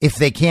if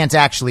they can't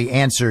actually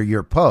answer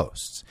your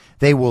posts.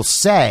 They will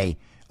say,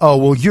 oh,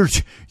 well,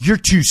 you're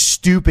too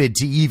stupid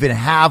to even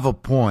have a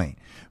point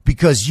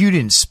because you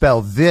didn't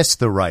spell this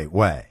the right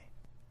way.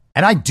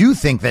 And I do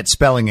think that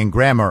spelling and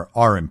grammar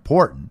are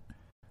important.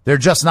 They're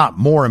just not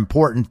more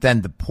important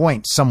than the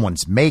point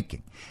someone's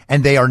making.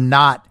 And they are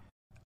not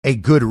a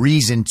good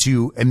reason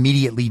to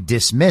immediately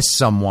dismiss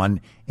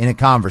someone in a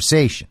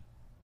conversation.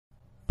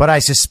 But I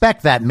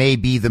suspect that may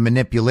be the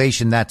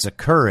manipulation that's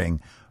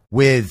occurring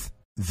with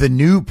the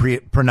new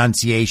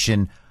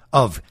pronunciation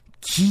of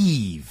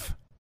Kyiv.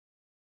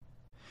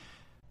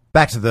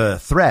 Back to the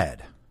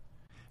thread.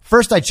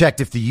 First, I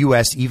checked if the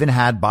U.S. even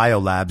had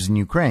biolabs in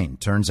Ukraine.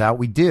 Turns out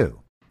we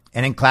do.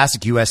 And in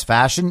classic U.S.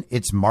 fashion,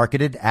 it's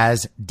marketed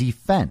as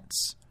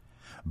defense.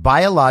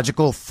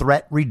 Biological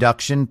Threat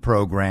Reduction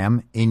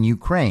Program in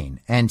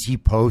Ukraine. And he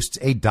posts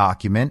a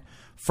document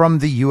from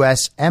the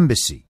U.S.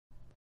 Embassy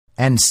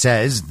and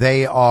says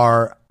they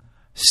are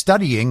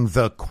studying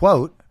the,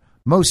 quote,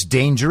 most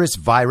dangerous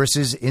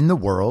viruses in the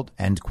world,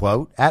 end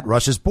quote, at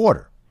Russia's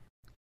border.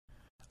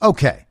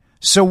 Okay,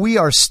 so we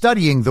are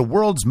studying the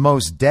world's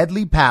most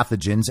deadly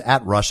pathogens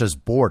at Russia's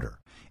border.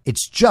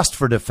 It's just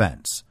for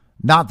defense.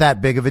 Not that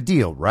big of a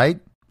deal, right?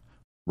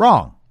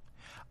 Wrong.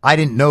 I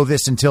didn't know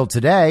this until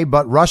today,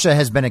 but Russia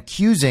has been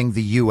accusing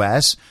the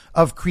U.S.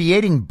 of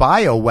creating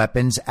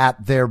bioweapons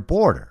at their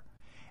border.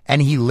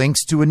 And he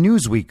links to a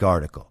Newsweek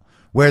article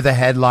where the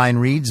headline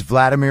reads,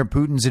 Vladimir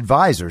Putin's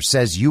advisor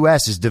says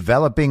U.S. is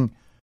developing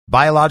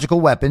biological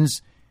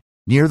weapons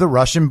near the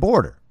Russian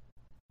border.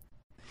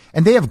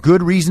 And they have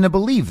good reason to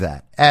believe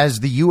that, as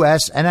the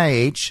U.S.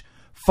 NIH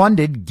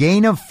funded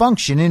gain of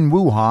function in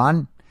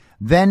Wuhan,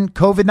 then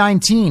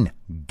COVID-19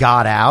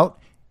 got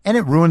out and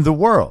it ruined the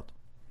world.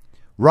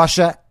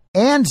 Russia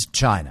and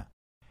China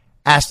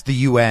asked the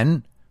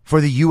UN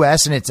for the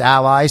U.S. and its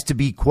allies to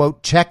be,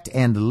 quote, checked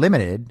and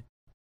limited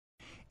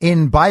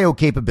in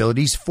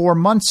biocapabilities 4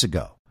 months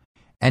ago.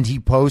 And he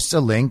posts a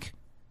link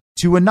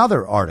to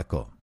another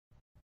article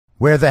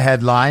where the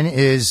headline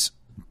is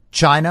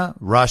China,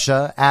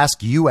 Russia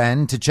ask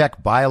UN to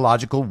check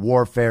biological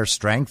warfare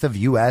strength of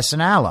U.S.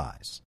 and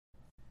allies.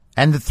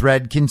 And the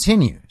thread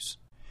continues.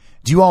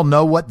 Do you all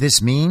know what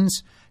this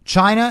means?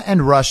 China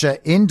and Russia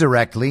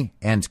indirectly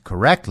and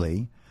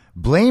correctly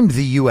blamed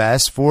the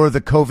U.S. for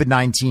the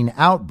COVID-19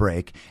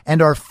 outbreak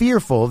and are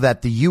fearful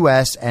that the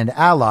U.S. and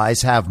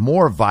allies have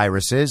more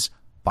viruses,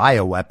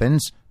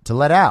 bioweapons, to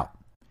let out.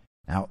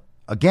 Now,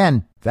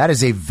 again, that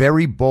is a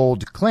very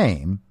bold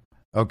claim,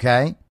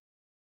 okay?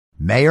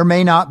 May or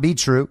may not be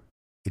true.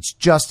 It's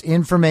just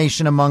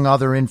information among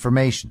other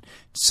information.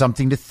 It's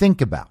something to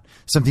think about,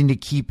 something to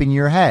keep in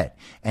your head,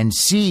 and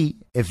see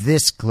if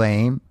this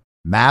claim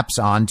maps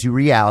onto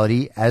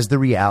reality as the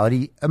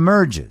reality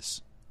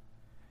emerges.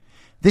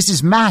 This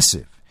is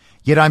massive,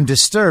 yet I'm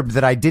disturbed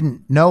that I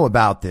didn't know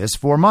about this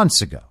 4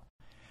 months ago.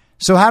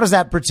 So how does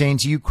that pertain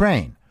to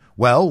Ukraine?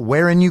 Well,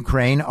 where in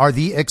Ukraine are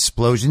the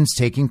explosions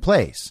taking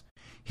place?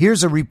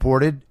 Here's a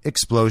reported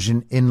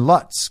explosion in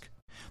Lutsk.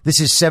 This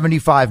is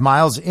 75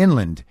 miles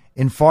inland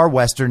in far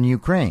western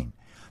Ukraine,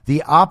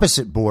 the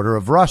opposite border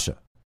of Russia.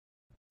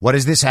 What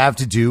does this have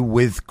to do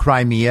with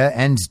Crimea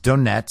and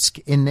Donetsk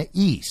in the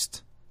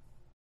east?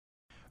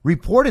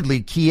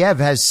 Reportedly, Kiev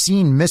has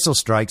seen missile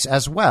strikes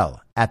as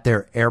well at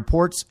their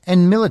airports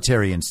and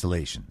military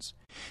installations.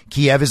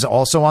 Kiev is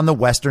also on the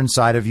western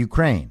side of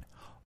Ukraine.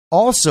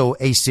 Also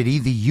a city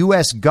the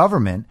U.S.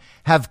 government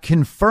have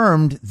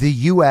confirmed the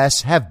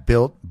U.S. have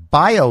built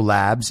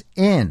biolabs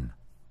in.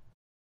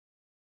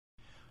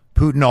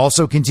 Putin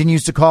also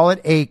continues to call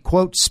it a,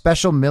 quote,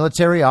 special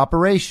military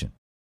operation.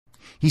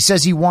 He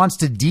says he wants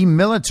to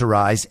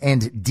demilitarize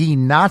and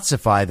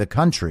denazify the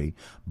country,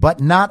 but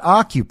not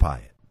occupy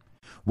it.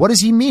 What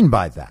does he mean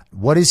by that?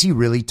 What is he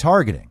really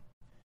targeting?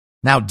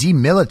 Now,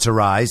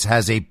 demilitarize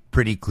has a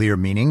pretty clear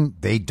meaning.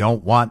 They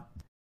don't want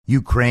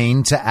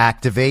Ukraine to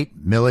activate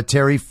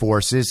military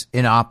forces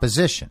in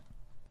opposition.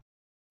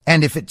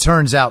 And if it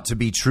turns out to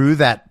be true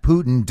that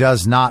Putin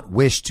does not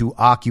wish to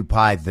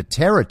occupy the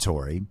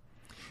territory,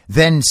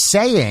 then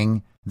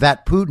saying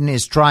that Putin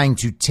is trying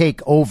to take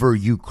over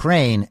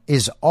Ukraine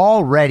is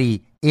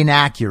already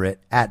inaccurate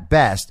at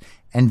best.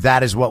 And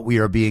that is what we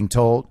are being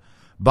told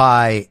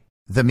by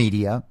the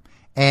media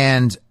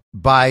and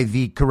by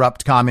the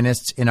corrupt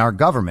communists in our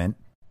government,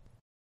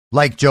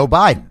 like Joe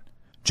Biden.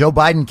 Joe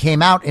Biden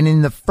came out and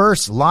in the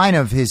first line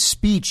of his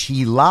speech,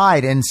 he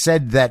lied and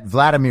said that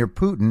Vladimir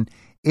Putin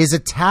is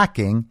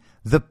attacking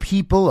the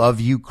people of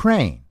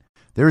Ukraine.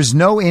 There is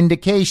no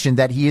indication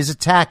that he is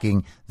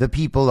attacking the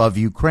people of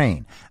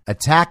Ukraine.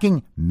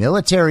 Attacking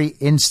military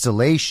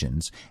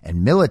installations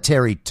and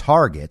military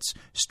targets,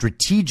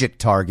 strategic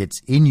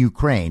targets in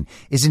Ukraine,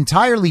 is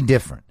entirely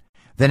different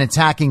than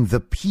attacking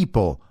the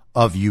people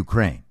of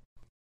Ukraine.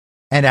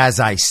 And as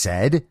I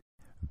said,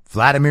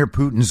 Vladimir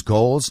Putin's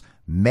goals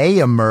may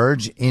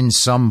emerge in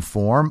some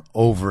form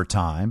over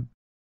time,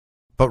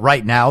 but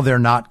right now they're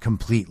not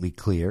completely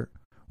clear.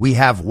 We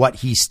have what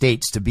he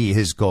states to be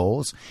his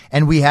goals,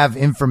 and we have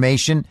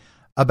information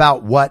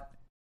about what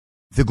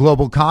the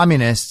global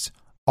communists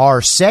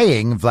are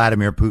saying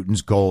Vladimir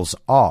Putin's goals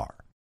are.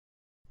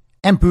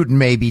 And Putin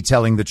may be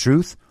telling the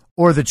truth,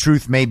 or the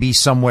truth may be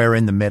somewhere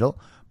in the middle,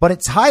 but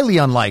it's highly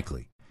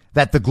unlikely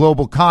that the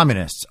global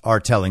communists are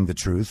telling the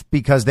truth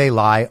because they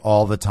lie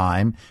all the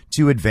time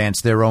to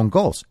advance their own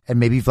goals. And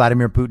maybe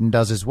Vladimir Putin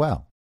does as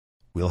well.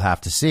 We'll have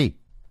to see.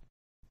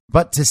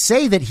 But to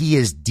say that he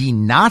is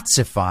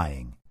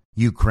denazifying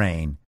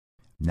Ukraine,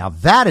 now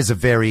that is a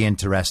very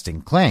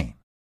interesting claim.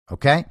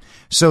 Okay?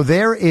 So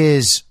there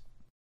is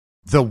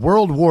the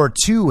World War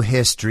II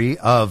history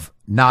of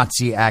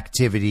Nazi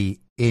activity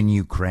in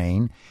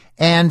Ukraine,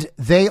 and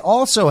they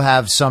also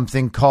have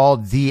something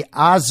called the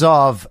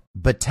Azov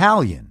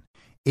Battalion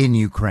in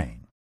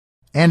Ukraine.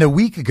 And a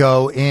week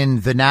ago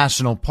in the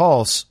National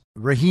Pulse,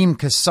 Rahim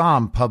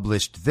Kassam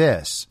published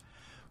this.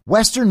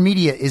 Western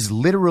media is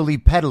literally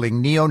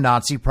peddling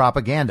neo-Nazi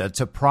propaganda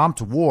to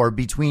prompt war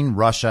between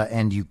Russia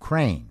and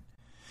Ukraine.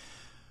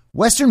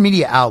 Western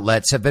media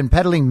outlets have been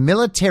peddling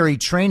military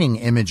training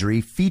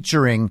imagery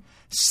featuring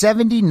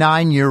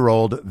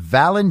 79-year-old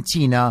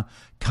Valentina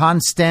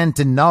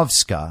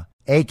Konstantinovska,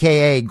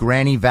 a.k.a.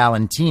 Granny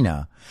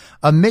Valentina,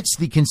 amidst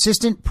the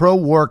consistent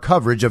pro-war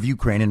coverage of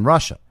Ukraine and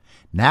Russia.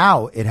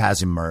 Now it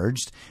has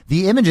emerged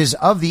the images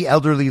of the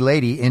elderly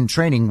lady in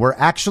training were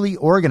actually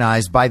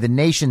organized by the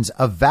nation's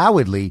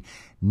avowedly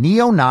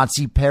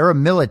neo-Nazi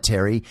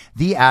paramilitary,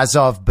 the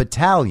Azov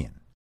Battalion.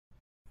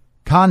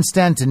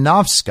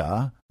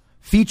 Konstantinovska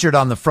featured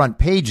on the front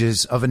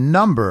pages of a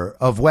number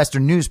of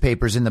Western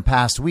newspapers in the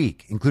past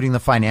week, including the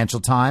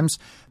Financial Times,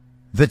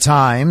 the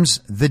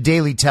Times, the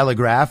Daily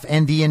Telegraph,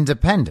 and the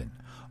Independent,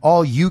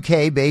 all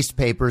UK-based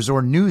papers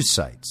or news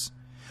sites.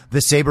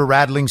 The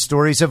saber-rattling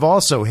stories have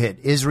also hit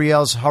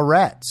Israel's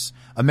Haaretz,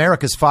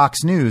 America's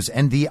Fox News,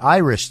 and the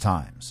Irish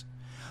Times.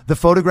 The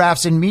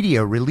photographs and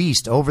media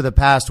released over the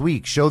past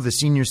week show the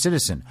senior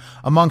citizen,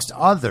 amongst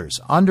others,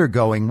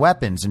 undergoing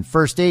weapons and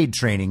first aid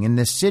training in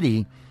the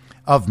city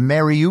of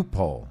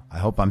Mariupol, I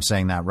hope I'm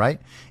saying that right,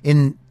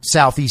 in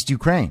southeast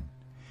Ukraine.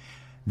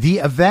 The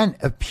event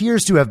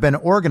appears to have been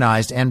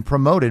organized and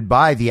promoted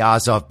by the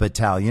Azov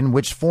Battalion,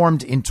 which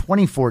formed in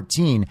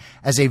 2014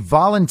 as a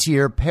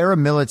volunteer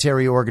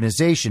paramilitary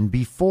organization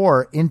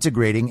before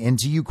integrating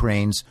into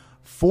Ukraine's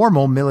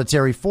formal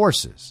military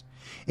forces.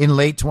 In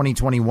late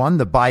 2021,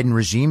 the Biden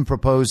regime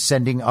proposed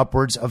sending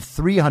upwards of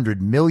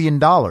 $300 million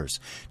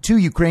to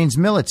Ukraine's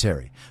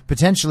military,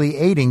 potentially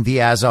aiding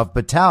the Azov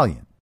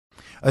Battalion.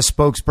 A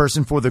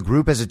spokesperson for the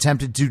group has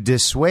attempted to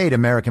dissuade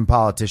American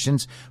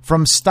politicians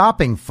from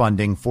stopping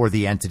funding for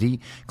the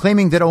entity,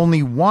 claiming that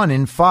only 1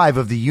 in 5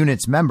 of the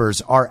unit's members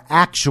are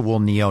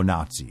actual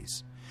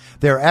neo-Nazis.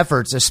 Their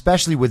efforts,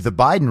 especially with the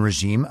Biden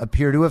regime,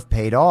 appear to have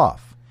paid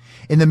off.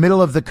 In the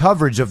middle of the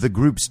coverage of the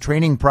group's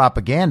training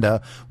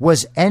propaganda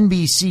was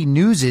NBC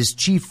News'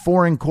 chief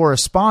foreign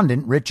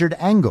correspondent, Richard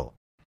Engel.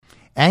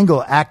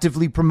 Engel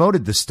actively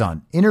promoted the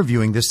stunt,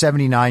 interviewing the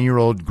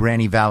 79-year-old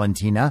Granny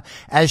Valentina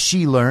as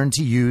she learned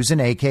to use an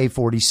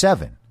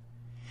AK-47.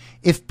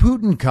 If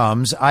Putin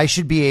comes, I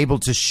should be able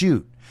to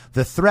shoot.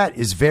 The threat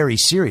is very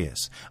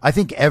serious. I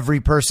think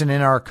every person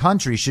in our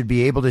country should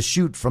be able to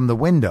shoot from the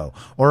window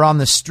or on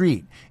the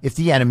street if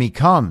the enemy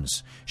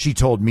comes, she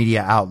told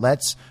media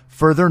outlets,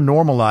 further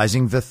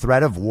normalizing the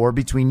threat of war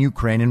between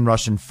Ukraine and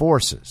Russian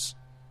forces.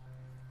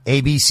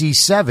 ABC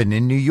 7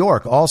 in New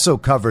York also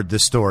covered the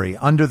story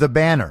under the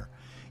banner,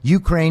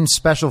 Ukraine's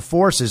special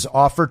forces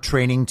offer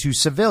training to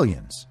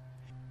civilians.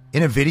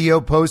 In a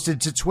video posted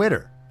to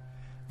Twitter,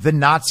 the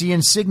Nazi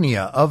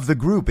insignia of the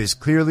group is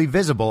clearly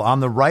visible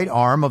on the right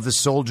arm of the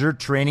soldier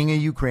training a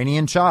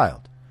Ukrainian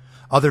child.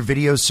 Other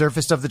videos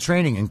surfaced of the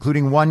training,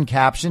 including one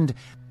captioned,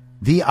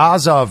 "The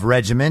Azov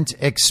Regiment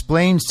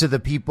explains to the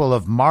people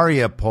of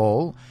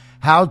Mariupol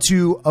how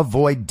to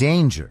avoid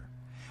danger."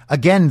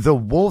 Again, the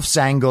Wolf's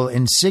Angle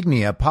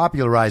insignia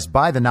popularized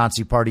by the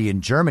Nazi Party in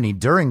Germany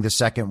during the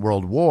Second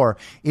World War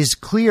is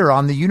clear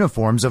on the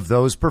uniforms of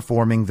those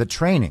performing the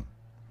training.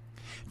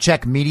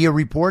 Czech media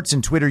reports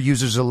and Twitter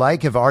users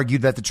alike have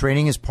argued that the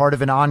training is part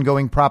of an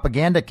ongoing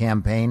propaganda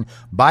campaign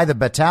by the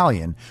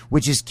battalion,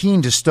 which is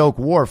keen to stoke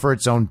war for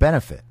its own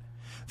benefit.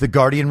 The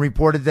Guardian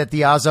reported that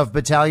the Azov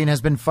Battalion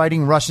has been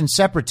fighting Russian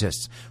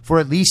separatists for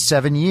at least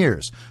 7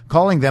 years,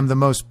 calling them the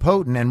most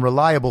potent and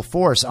reliable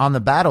force on the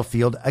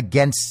battlefield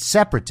against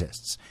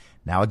separatists.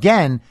 Now,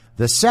 again,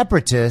 the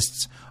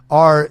separatists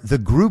are the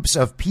groups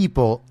of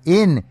people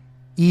in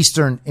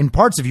in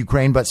parts of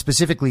Ukraine, but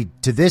specifically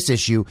to this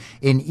issue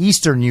in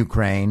eastern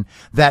Ukraine,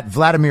 that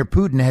Vladimir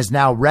Putin has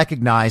now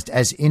recognized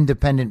as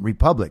independent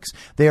republics.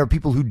 They are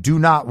people who do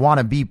not want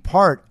to be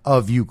part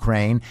of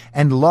Ukraine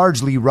and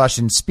largely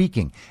Russian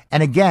speaking.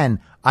 And again,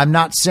 I'm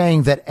not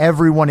saying that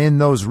everyone in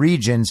those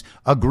regions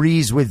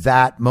agrees with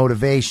that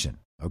motivation.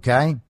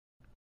 Okay.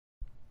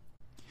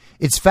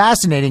 It's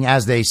fascinating,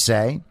 as they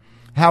say,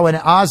 how an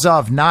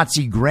Azov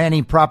Nazi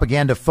granny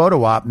propaganda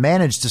photo op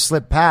managed to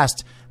slip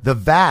past the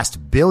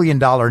vast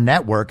billion-dollar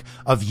network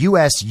of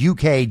U.S.,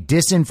 UK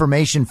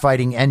disinformation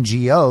fighting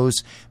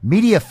NGOs,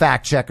 media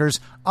fact-checkers,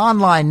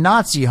 online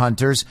Nazi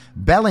hunters,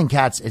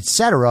 Bellingcats,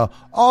 etc.,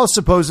 all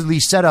supposedly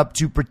set up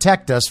to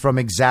protect us from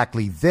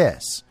exactly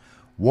this.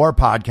 War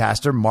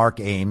podcaster Mark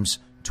Ames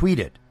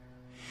tweeted.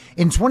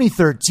 In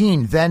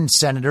 2013, then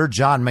Senator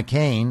John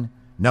McCain,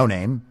 no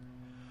name,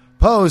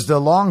 posed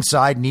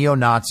alongside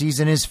neo-Nazis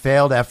in his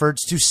failed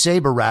efforts to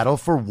saber-rattle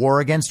for war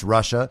against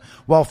Russia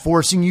while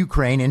forcing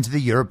Ukraine into the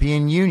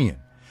European Union.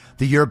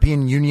 The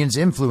European Union's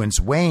influence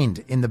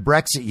waned in the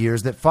Brexit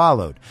years that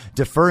followed,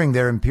 deferring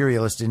their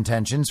imperialist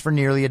intentions for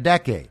nearly a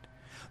decade.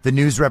 The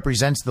news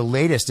represents the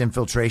latest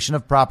infiltration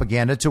of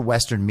propaganda to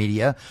Western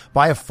media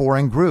by a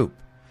foreign group.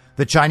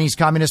 The Chinese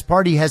Communist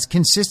Party has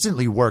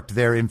consistently worked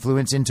their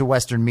influence into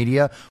Western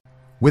media,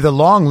 with a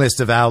long list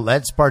of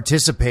outlets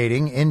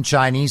participating in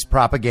Chinese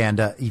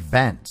propaganda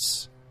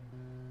events.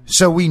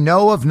 So we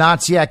know of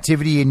Nazi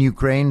activity in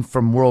Ukraine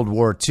from World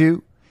War II,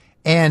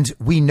 and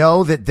we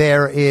know that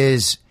there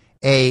is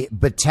a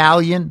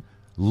battalion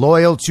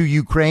loyal to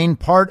Ukraine,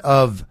 part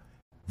of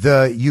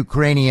the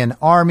Ukrainian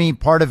army,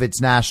 part of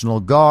its National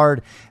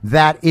Guard,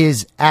 that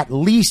is at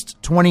least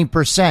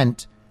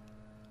 20%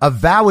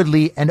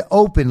 avowedly and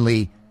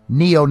openly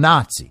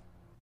neo-Nazi.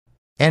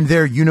 And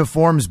their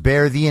uniforms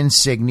bear the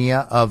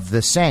insignia of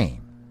the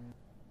same.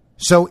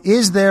 So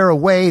is there a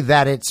way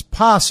that it's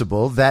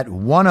possible that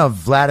one of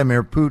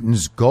Vladimir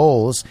Putin's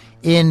goals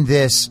in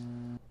this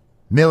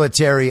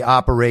military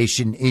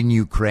operation in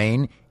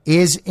Ukraine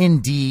is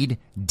indeed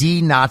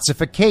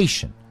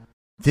denazification?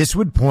 This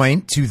would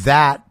point to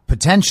that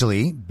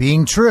potentially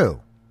being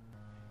true.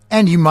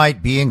 And you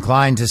might be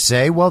inclined to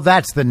say, well,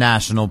 that's the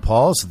National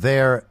Pulse.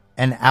 They're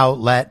an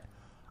outlet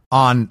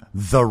on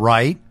the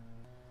right.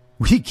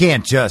 We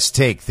can't just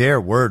take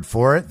their word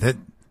for it that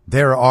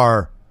there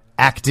are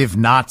active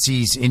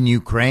Nazis in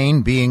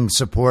Ukraine being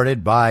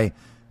supported by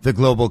the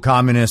global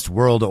communist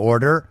world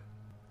order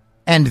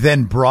and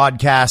then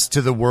broadcast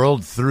to the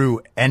world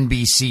through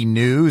NBC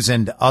News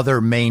and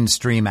other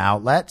mainstream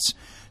outlets.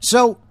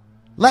 So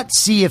let's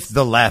see if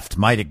the left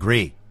might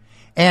agree.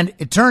 And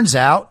it turns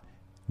out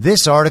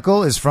this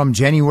article is from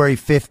January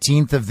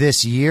 15th of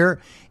this year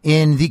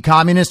in the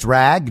communist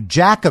rag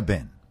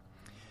Jacobin.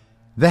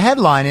 The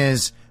headline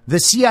is, "The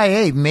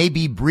CIA may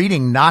be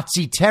breeding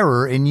Nazi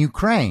terror in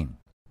Ukraine."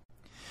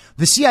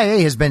 The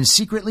CIA has been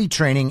secretly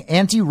training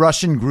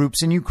anti-Russian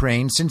groups in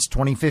Ukraine since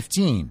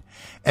 2015.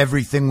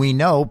 Everything we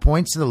know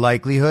points to the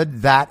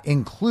likelihood that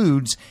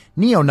includes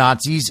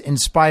neo-Nazis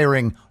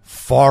inspiring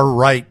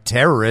far-right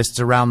terrorists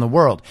around the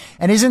world.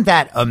 And isn't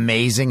that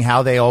amazing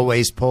how they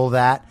always pull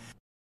that?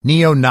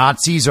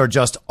 Neo-Nazis are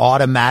just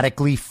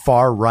automatically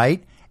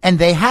far-right, and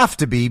they have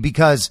to be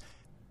because,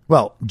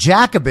 well,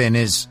 Jacobin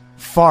is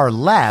far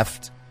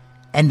left,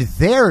 and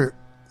they're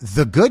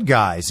the good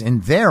guys in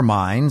their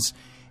minds,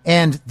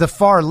 and the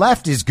far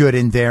left is good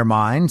in their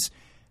minds.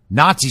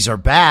 Nazis are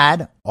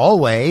bad,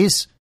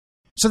 always.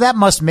 So that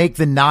must make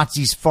the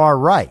Nazis far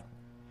right.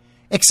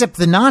 Except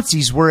the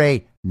Nazis were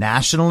a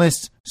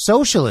nationalist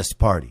socialist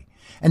party,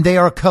 and they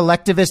are a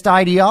collectivist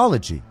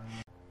ideology.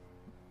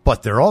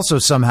 But they're also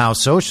somehow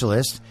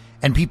socialist,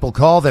 and people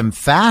call them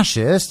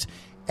fascist,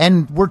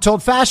 and we're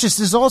told fascist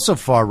is also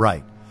far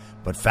right.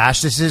 But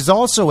fascist is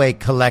also a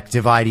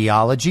collective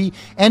ideology,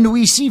 and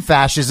we see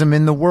fascism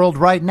in the world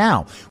right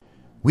now.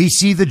 We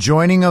see the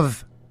joining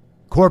of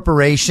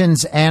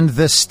corporations and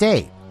the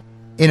state.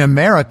 In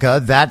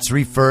America, that's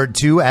referred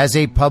to as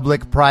a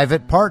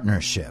public-private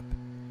partnership.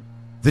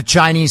 The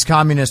Chinese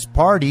Communist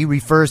Party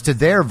refers to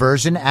their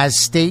version as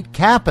state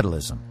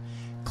capitalism.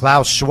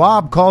 Klaus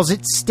Schwab calls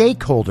it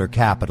stakeholder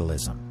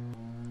capitalism.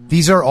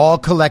 These are all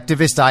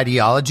collectivist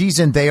ideologies,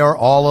 and they are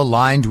all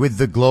aligned with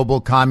the global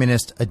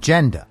communist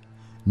agenda.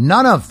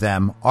 None of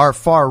them are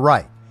far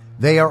right.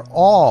 They are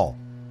all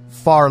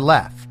far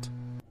left.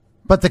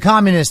 But the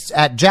communists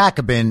at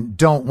Jacobin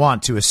don't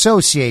want to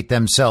associate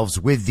themselves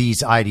with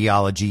these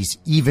ideologies,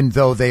 even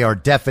though they are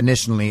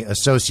definitionally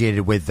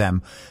associated with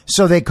them,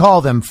 so they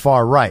call them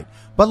far right.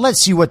 But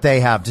let's see what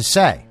they have to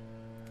say.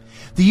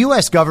 The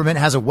U.S. government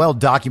has a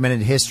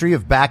well-documented history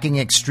of backing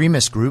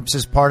extremist groups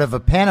as part of a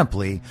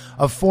panoply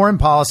of foreign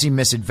policy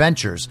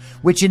misadventures,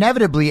 which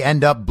inevitably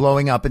end up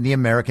blowing up in the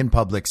American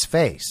public's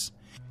face.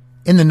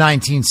 In the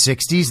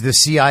 1960s, the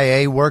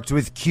CIA worked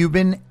with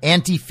Cuban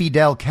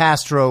anti-Fidel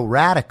Castro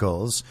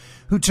radicals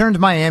who turned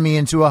Miami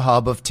into a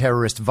hub of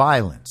terrorist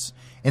violence.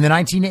 In the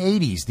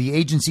 1980s, the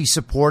agency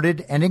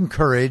supported and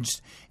encouraged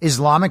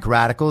Islamic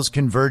radicals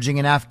converging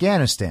in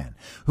Afghanistan,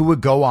 who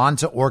would go on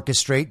to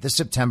orchestrate the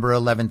September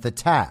 11th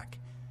attack.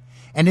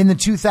 And in the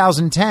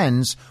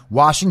 2010s,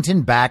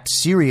 Washington backed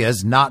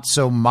Syria's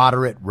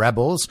not-so-moderate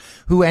rebels,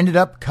 who ended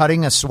up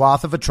cutting a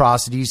swath of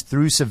atrocities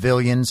through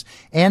civilians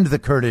and the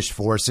Kurdish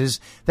forces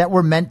that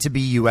were meant to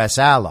be U.S.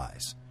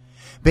 allies.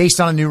 Based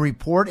on a new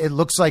report, it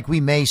looks like we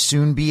may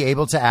soon be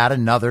able to add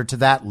another to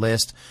that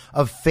list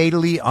of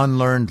fatally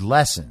unlearned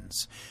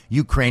lessons: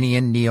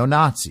 Ukrainian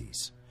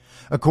neo-Nazis.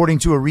 According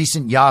to a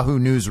recent Yahoo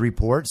News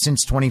report,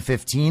 since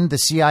 2015, the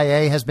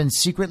CIA has been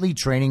secretly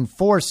training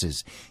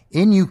forces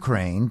in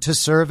Ukraine to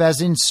serve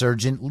as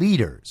insurgent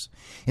leaders.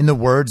 In the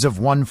words of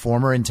one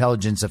former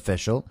intelligence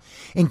official,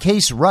 in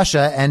case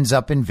Russia ends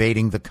up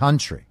invading the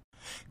country.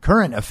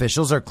 Current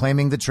officials are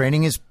claiming the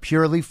training is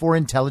purely for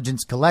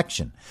intelligence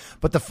collection,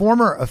 but the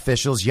former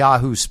officials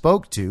Yahoo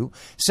spoke to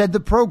said the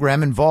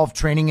program involved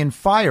training in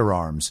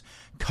firearms,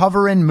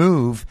 cover and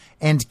move,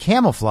 and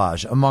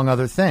camouflage, among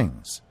other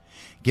things.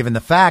 Given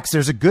the facts,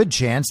 there's a good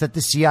chance that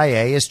the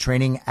CIA is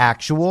training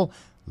actual,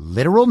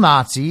 literal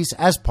Nazis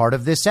as part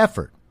of this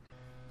effort.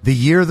 The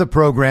year the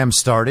program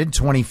started,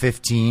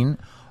 2015,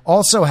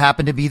 also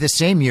happened to be the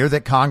same year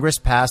that Congress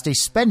passed a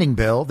spending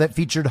bill that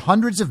featured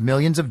hundreds of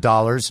millions of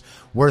dollars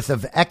worth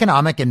of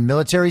economic and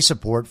military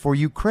support for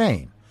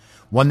Ukraine,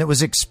 one that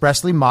was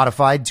expressly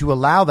modified to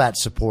allow that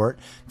support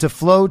to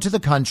flow to the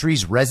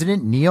country's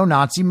resident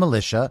neo-Nazi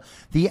militia,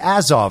 the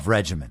Azov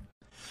Regiment.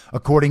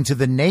 According to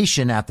The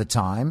Nation at the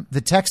time, the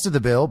text of the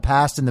bill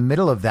passed in the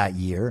middle of that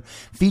year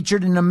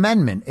featured an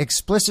amendment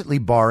explicitly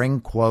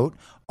barring, quote,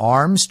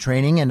 arms,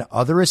 training, and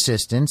other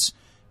assistance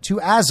to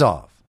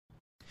Azov.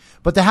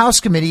 But the House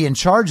committee in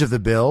charge of the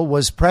bill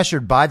was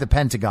pressured by the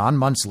Pentagon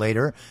months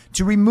later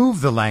to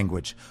remove the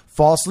language,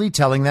 falsely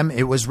telling them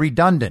it was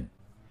redundant.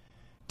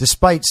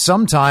 Despite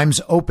sometimes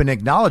open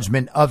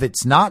acknowledgement of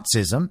its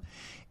Nazism,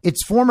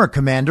 its former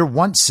commander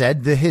once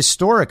said the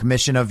historic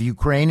mission of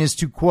Ukraine is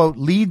to, quote,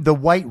 lead the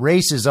white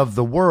races of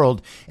the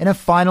world in a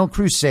final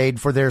crusade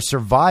for their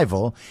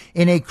survival,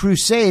 in a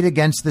crusade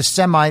against the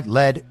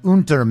Semite-led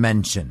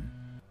Untermenschen.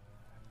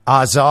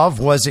 Azov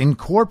was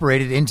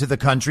incorporated into the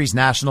country's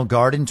National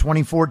Guard in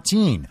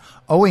 2014,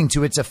 owing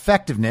to its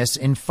effectiveness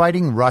in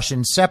fighting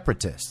Russian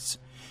separatists.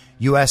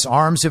 U.S.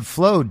 arms have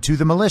flowed to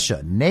the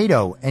militia.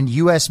 NATO and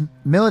U.S.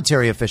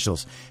 military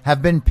officials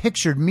have been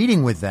pictured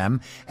meeting with them,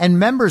 and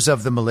members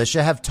of the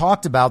militia have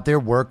talked about their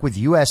work with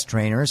U.S.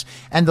 trainers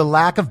and the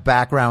lack of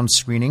background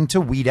screening to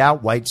weed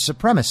out white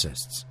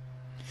supremacists.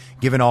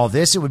 Given all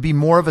this, it would be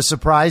more of a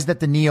surprise that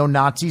the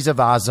neo-Nazis of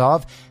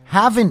Azov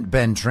haven't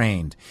been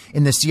trained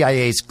in the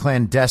CIA's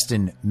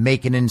clandestine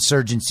Make an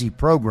Insurgency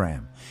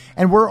program,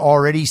 and we're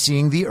already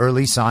seeing the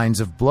early signs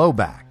of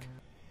blowback.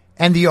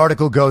 And the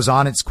article goes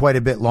on. It's quite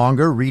a bit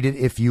longer. Read it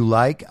if you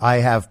like. I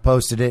have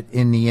posted it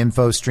in the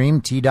info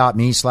stream,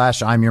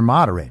 t.me/I'm your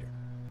moderator.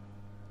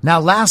 Now,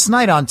 last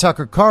night on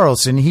Tucker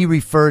Carlson, he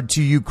referred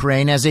to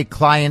Ukraine as a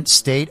client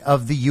state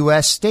of the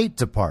U.S. State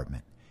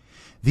Department.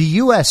 The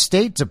U.S.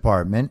 State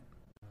Department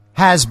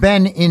has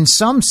been, in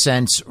some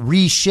sense,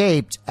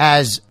 reshaped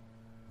as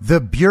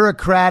the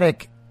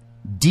bureaucratic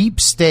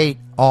deep state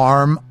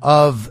arm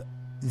of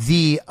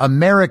the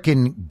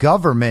American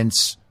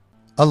government's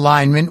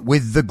alignment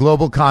with the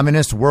global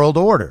communist world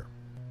order.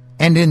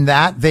 And in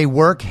that, they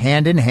work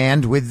hand in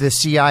hand with the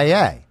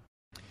CIA.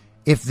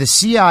 If the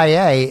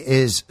CIA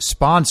is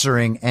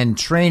sponsoring and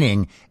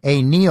training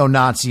a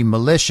neo-Nazi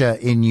militia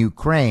in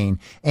Ukraine,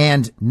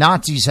 and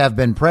Nazis have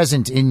been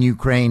present in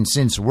Ukraine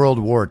since World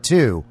War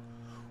II,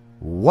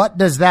 what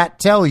does that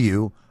tell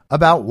you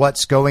about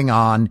what's going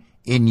on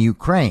in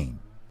Ukraine?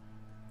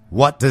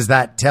 What does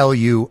that tell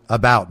you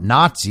about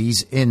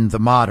Nazis in the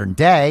modern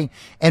day?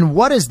 And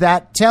what does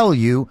that tell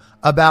you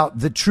about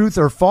the truth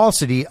or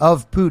falsity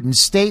of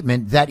Putin's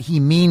statement that he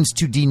means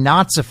to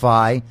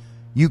denazify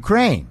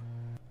Ukraine?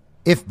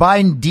 If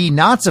by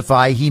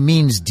denazify he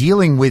means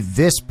dealing with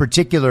this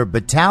particular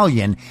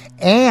battalion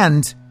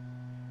and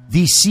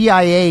the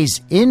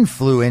CIA's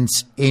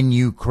influence in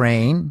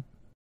Ukraine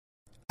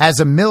as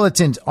a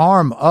militant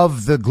arm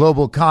of the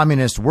global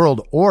communist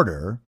world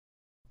order,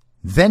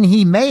 then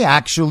he may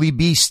actually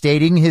be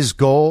stating his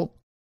goal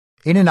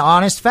in an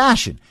honest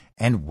fashion.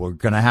 And we're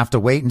going to have to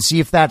wait and see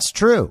if that's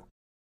true.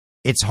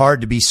 It's hard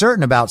to be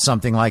certain about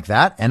something like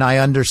that, and I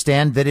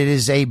understand that it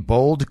is a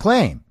bold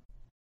claim.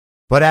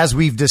 But as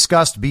we've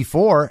discussed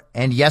before,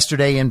 and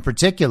yesterday in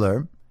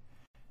particular,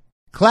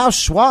 Klaus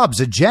Schwab's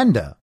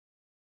agenda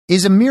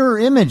is a mirror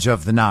image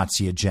of the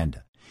Nazi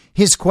agenda.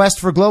 His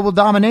quest for global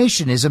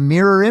domination is a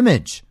mirror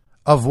image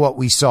of what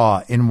we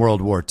saw in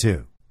World War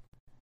II.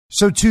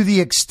 So to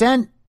the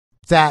extent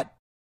that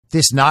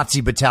this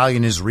Nazi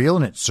battalion is real,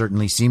 and it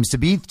certainly seems to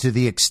be, to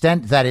the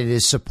extent that it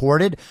is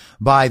supported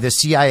by the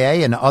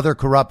CIA and other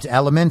corrupt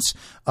elements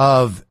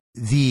of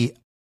the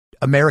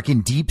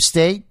American deep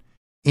state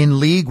in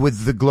league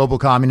with the global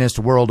communist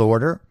world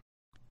order,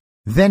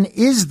 then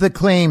is the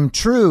claim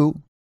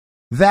true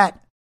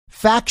that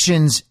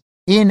factions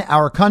in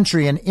our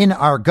country and in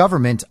our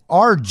government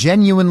are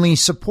genuinely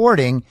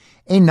supporting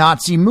a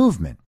Nazi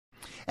movement?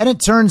 And it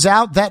turns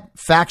out that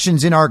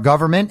factions in our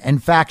government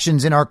and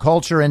factions in our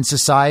culture and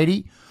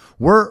society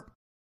were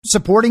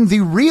supporting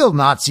the real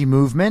Nazi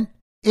movement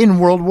in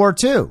World War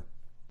II.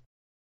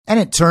 And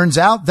it turns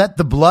out that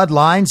the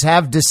bloodlines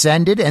have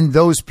descended and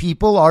those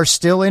people are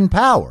still in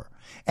power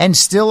and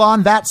still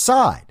on that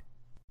side.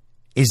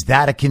 Is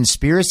that a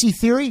conspiracy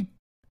theory?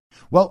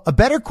 Well, a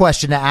better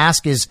question to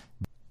ask is,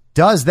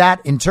 does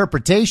that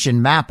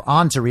interpretation map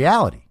onto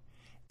reality?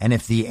 And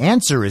if the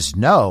answer is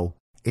no,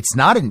 it's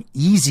not an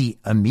easy,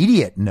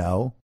 immediate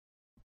no.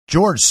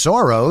 George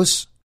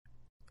Soros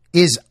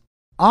is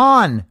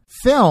on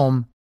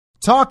film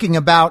talking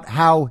about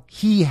how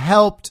he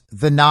helped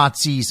the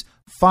Nazis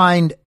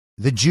find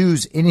the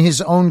Jews in his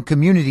own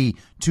community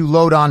to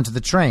load onto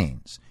the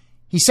trains.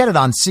 He said it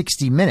on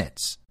 60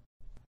 Minutes.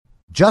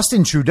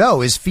 Justin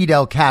Trudeau is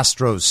Fidel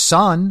Castro's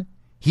son.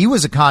 He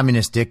was a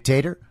communist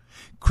dictator.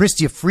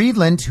 Chrystia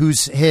Freeland,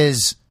 who's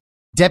his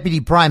deputy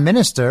prime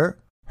minister,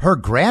 her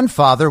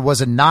grandfather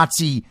was a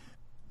Nazi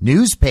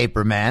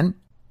newspaperman.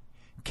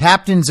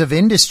 Captains of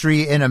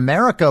industry in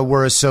America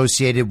were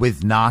associated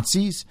with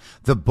Nazis.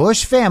 The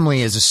Bush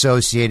family is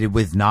associated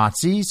with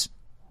Nazis.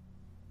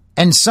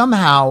 And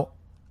somehow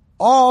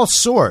all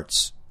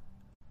sorts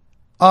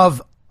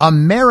of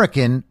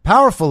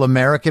powerful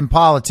American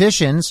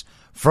politicians,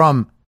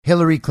 from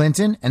Hillary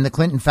Clinton and the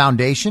Clinton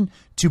Foundation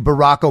to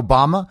Barack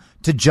Obama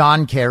to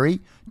John Kerry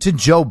to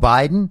Joe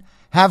Biden,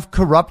 have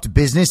corrupt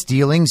business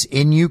dealings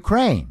in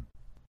Ukraine.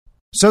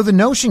 So the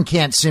notion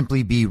can't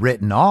simply be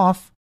written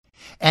off.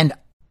 And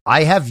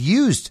I have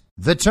used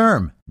the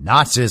term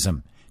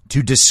Nazism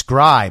to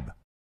describe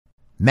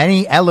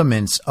many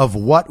elements of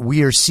what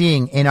we are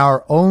seeing in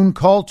our own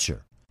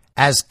culture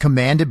as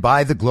commanded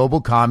by the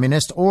global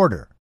communist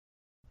order.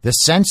 The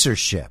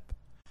censorship,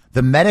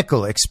 the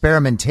medical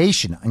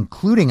experimentation,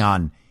 including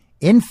on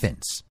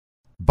infants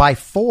by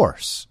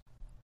force,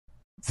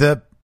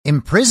 the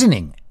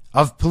imprisoning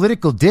of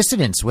political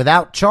dissidents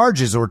without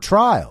charges or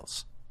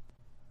trials,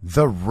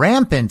 the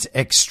rampant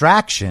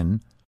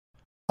extraction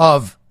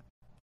of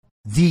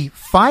the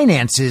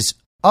finances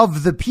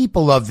of the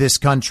people of this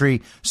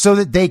country so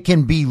that they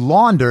can be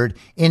laundered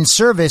in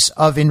service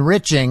of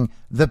enriching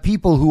the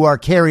people who are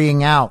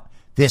carrying out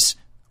this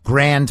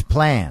grand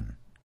plan.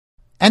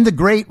 And the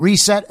Great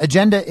Reset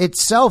agenda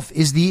itself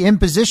is the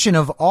imposition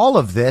of all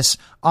of this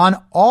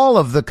on all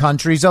of the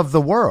countries of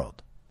the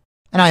world.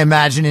 And I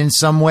imagine in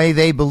some way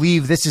they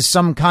believe this is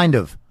some kind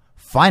of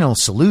final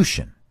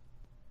solution.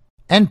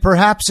 And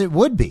perhaps it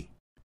would be,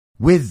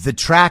 with the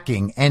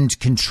tracking and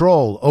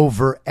control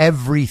over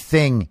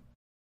everything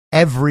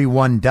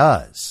everyone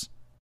does,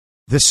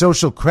 the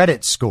social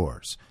credit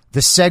scores,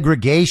 the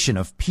segregation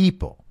of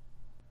people,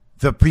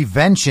 the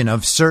prevention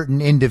of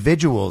certain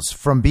individuals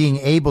from being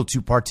able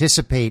to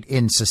participate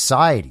in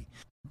society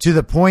to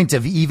the point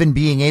of even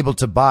being able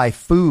to buy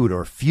food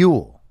or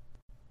fuel.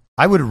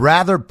 I would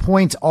rather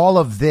point all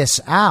of this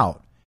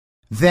out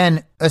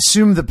than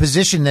assume the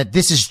position that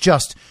this is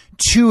just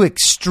too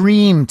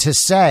extreme to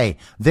say,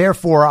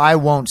 therefore I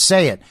won't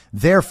say it,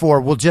 therefore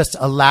we'll just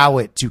allow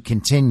it to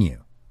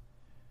continue.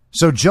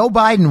 So Joe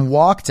Biden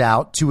walked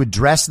out to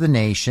address the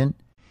nation.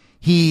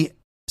 He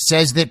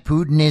says that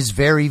Putin is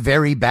very,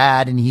 very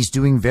bad and he's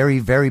doing very,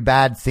 very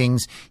bad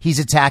things. He's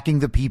attacking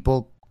the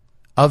people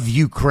of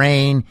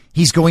Ukraine.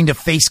 He's going to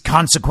face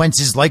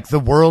consequences like the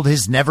world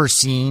has never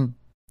seen.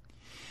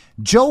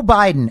 Joe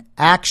Biden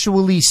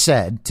actually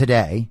said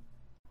today,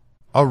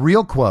 a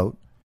real quote,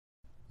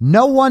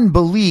 "No one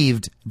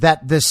believed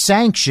that the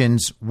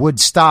sanctions would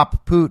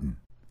stop Putin."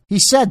 He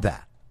said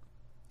that.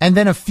 And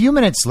then a few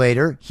minutes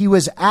later, he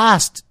was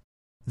asked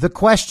the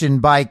question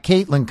by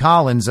Caitlin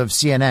Collins of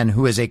CNN,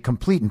 who is a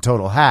complete and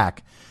total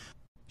hack.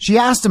 She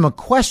asked him a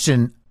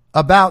question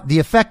about the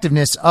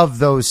effectiveness of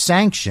those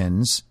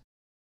sanctions,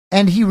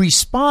 and he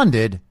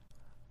responded,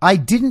 "I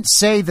didn't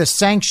say the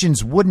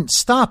sanctions wouldn't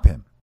stop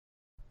him."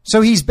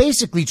 So he's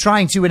basically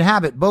trying to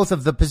inhabit both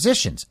of the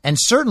positions. And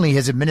certainly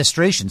his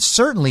administration,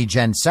 certainly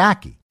Jen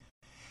Psaki,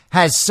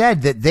 has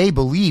said that they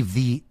believe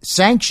the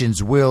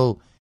sanctions will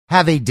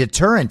have a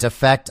deterrent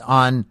effect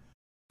on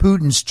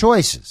Putin's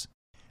choices.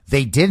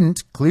 They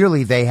didn't.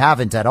 Clearly, they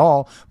haven't at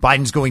all.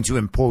 Biden's going to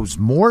impose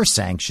more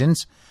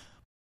sanctions.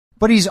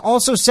 But he's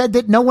also said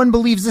that no one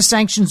believes the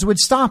sanctions would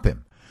stop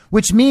him,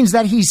 which means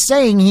that he's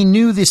saying he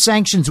knew the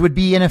sanctions would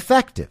be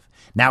ineffective.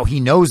 Now, he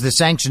knows the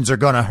sanctions are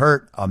going to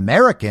hurt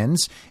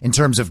Americans in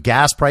terms of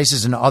gas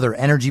prices and other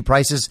energy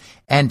prices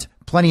and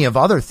plenty of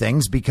other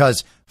things,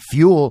 because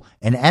fuel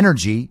and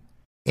energy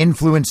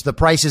influence the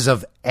prices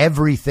of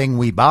everything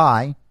we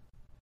buy.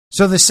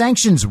 So the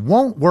sanctions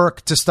won't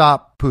work to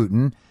stop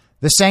Putin.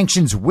 The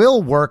sanctions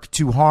will work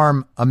to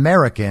harm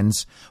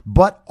Americans.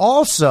 But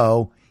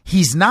also,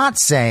 he's not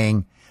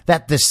saying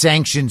that the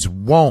sanctions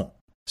won't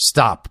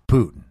stop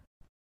Putin.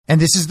 And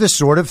this is the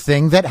sort of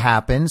thing that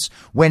happens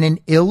when an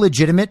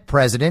illegitimate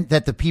president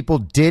that the people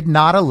did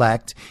not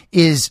elect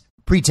is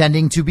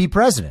pretending to be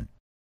president.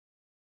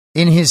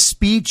 In his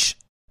speech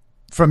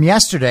from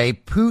yesterday,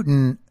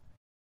 Putin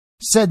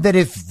said that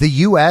if the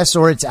U.S.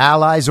 or its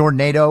allies or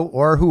NATO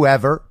or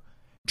whoever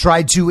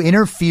tried to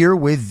interfere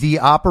with the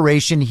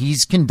operation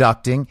he's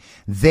conducting,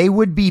 they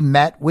would be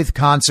met with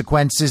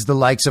consequences the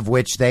likes of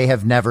which they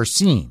have never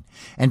seen.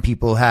 And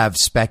people have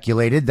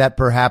speculated that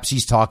perhaps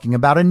he's talking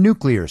about a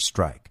nuclear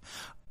strike.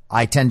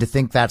 I tend to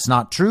think that's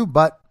not true,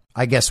 but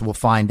I guess we'll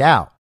find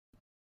out.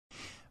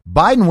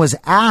 Biden was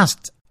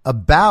asked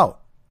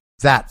about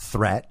that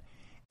threat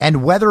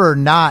and whether or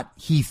not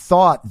he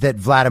thought that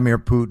Vladimir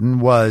Putin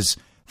was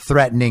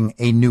threatening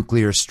a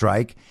nuclear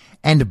strike.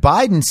 And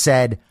Biden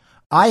said,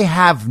 I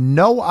have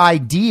no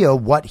idea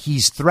what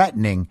he's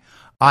threatening.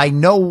 I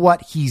know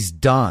what he's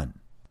done.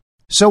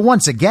 So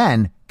once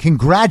again,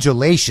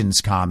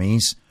 congratulations,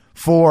 commies,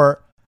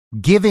 for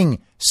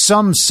giving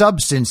some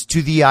substance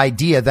to the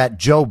idea that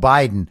Joe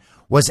Biden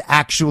was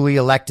actually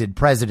elected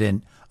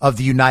president of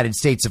the United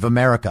States of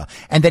America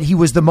and that he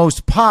was the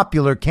most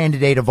popular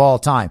candidate of all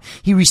time.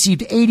 He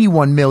received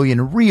 81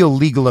 million real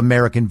legal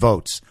American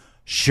votes.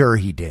 Sure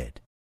he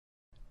did.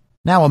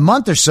 Now, a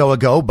month or so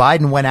ago,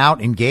 Biden went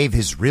out and gave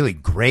his really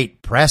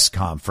great press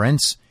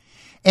conference,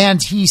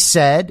 and he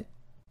said,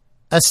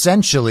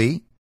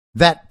 essentially,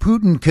 that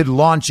Putin could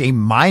launch a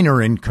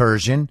minor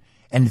incursion,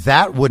 and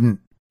that wouldn't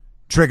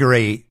trigger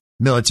a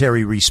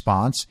military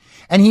response.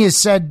 And he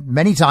has said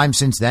many times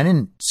since then,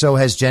 and so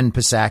has Jen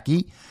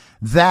Psaki,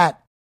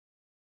 that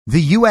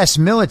the U.S.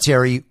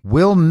 military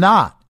will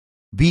not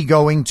be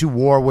going to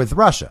war with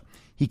Russia.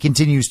 He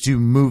continues to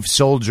move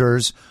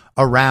soldiers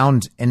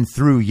around and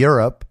through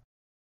Europe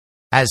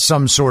as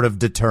some sort of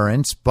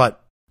deterrence,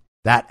 but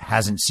that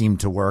hasn't seemed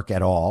to work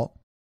at all.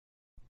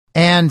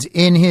 And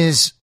in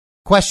his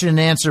question and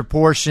answer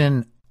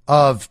portion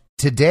of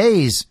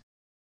today's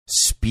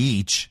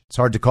speech, it's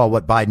hard to call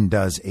what Biden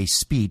does a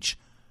speech,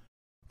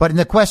 but in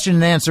the question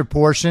and answer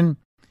portion,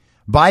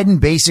 Biden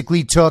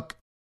basically took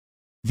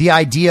the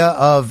idea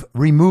of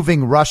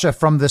removing Russia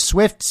from the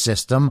SWIFT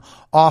system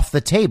off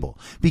the table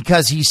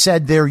because he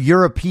said their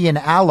European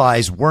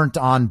allies weren't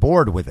on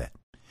board with it.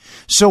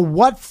 So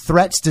what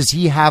threats does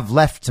he have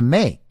left to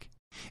make?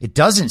 It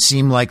doesn't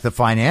seem like the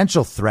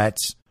financial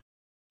threats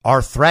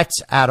are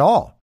threats at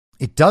all.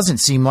 It doesn't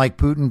seem like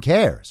Putin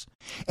cares.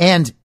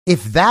 And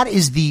if that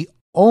is the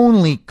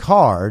only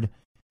card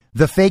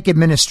the fake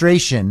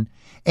administration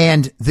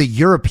and the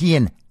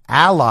European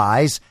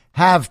allies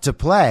have to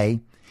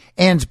play,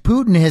 and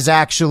Putin has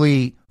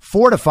actually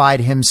fortified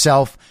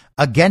himself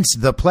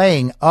against the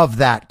playing of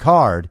that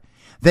card,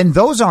 then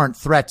those aren't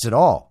threats at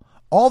all.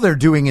 All they're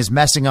doing is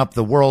messing up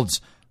the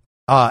world's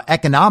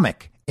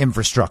economic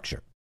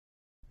infrastructure.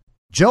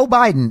 Joe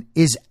Biden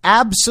is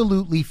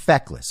absolutely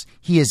feckless.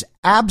 He is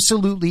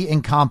absolutely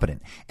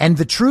incompetent. And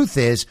the truth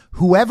is,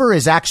 whoever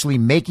is actually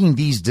making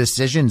these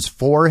decisions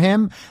for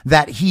him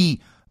that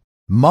he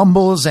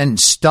mumbles and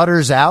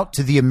stutters out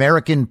to the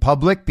American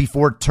public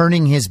before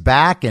turning his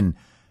back and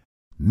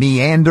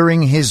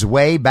meandering his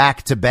way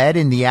back to bed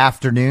in the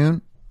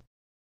afternoon,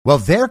 well,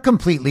 they're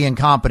completely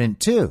incompetent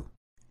too.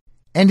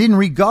 And in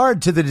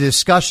regard to the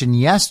discussion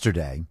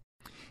yesterday,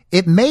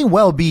 it may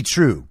well be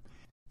true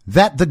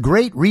that the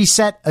Great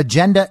Reset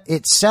agenda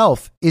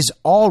itself is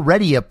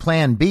already a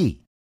plan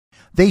B.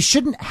 They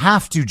shouldn't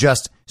have to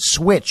just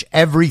switch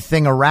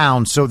everything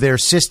around so their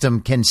system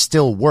can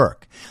still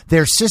work.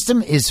 Their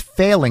system is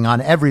failing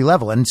on every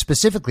level, and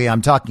specifically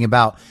I'm talking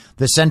about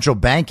the central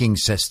banking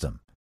system.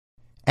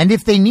 And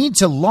if they need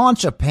to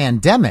launch a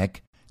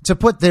pandemic to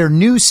put their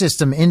new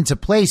system into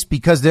place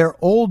because their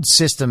old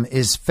system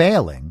is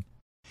failing,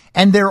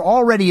 and they're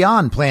already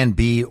on Plan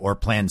B or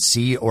Plan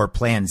C or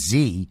Plan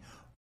Z,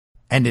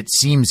 and it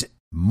seems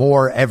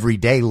more every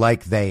day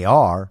like they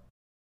are,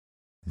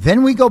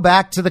 then we go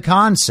back to the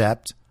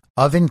concept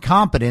of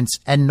incompetence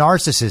and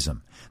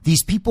narcissism.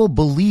 These people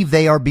believe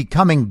they are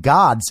becoming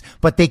gods,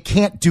 but they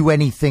can't do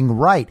anything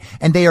right,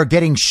 and they are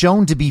getting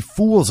shown to be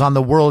fools on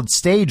the world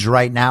stage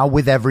right now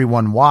with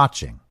everyone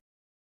watching.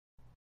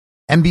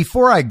 And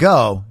before I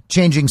go,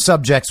 changing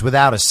subjects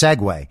without a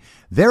segue,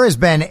 there has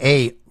been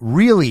a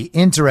really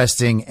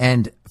interesting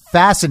and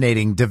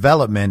fascinating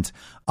development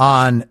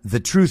on the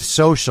Truth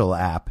Social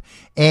app,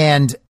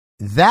 and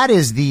that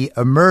is the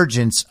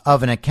emergence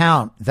of an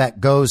account that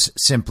goes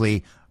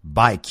simply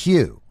by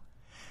Q.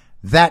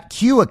 That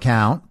Q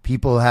account,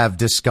 people have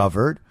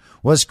discovered,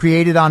 was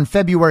created on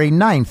February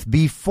 9th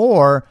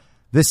before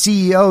the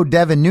CEO,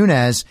 Devin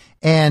Nunes,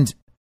 and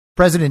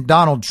President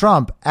Donald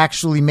Trump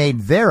actually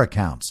made their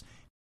accounts,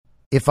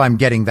 if I'm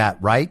getting that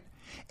right.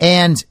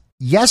 And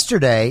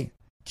yesterday,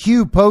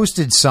 Q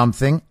posted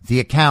something, the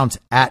account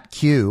at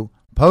Q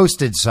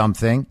posted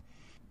something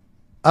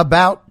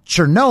about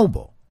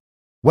Chernobyl.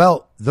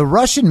 Well, the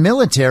Russian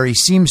military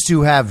seems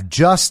to have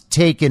just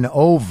taken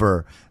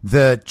over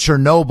the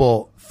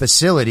Chernobyl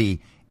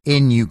facility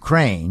in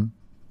Ukraine.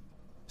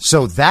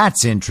 So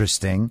that's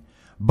interesting.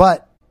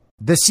 But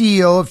the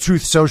CEO of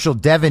Truth Social,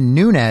 Devin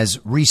Nunes,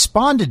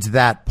 responded to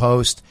that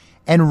post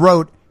and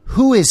wrote,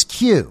 "Who is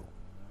Q?"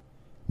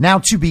 Now,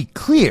 to be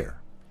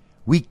clear,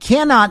 we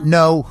cannot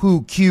know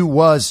who Q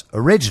was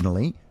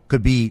originally.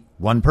 Could be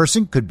one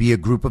person, could be a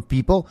group of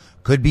people,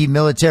 could be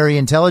military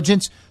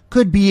intelligence,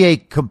 could be a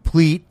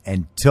complete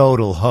and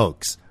total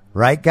hoax.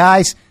 Right,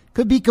 guys?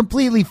 Could be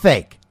completely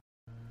fake.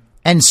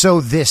 And so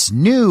this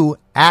new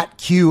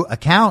 @Q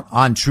account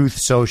on Truth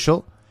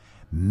Social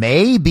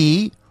may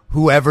be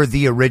whoever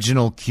the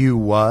original Q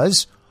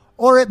was,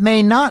 or it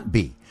may not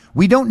be.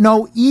 We don't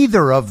know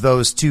either of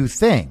those two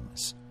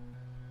things.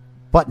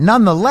 But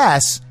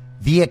nonetheless,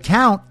 the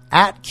account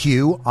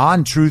 @Q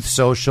on Truth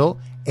Social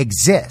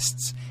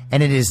exists,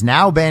 and it has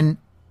now been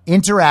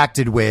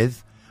interacted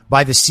with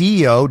by the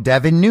CEO,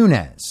 Devin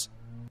Nunes.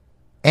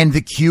 And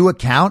the Q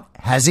account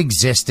has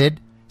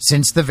existed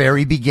since the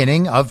very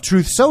beginning of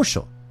Truth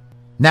Social.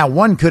 Now,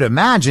 one could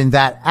imagine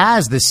that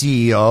as the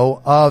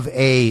CEO of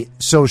a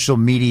social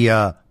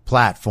media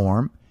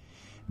platform,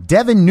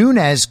 Devin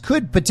Nunes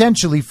could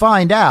potentially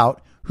find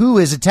out who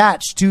is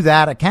attached to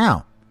that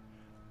account.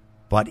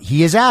 But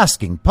he is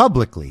asking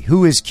publicly,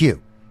 who is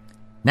Q?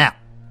 Now,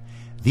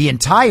 the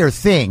entire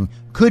thing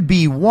could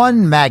be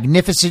one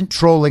magnificent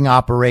trolling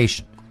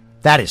operation.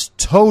 That is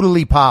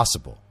totally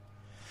possible.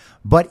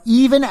 But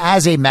even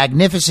as a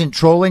magnificent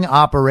trolling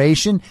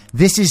operation,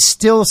 this is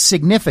still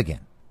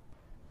significant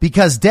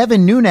because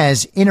Devin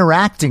Nunes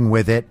interacting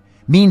with it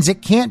means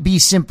it can't be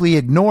simply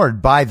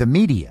ignored by the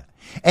media.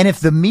 And if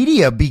the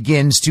media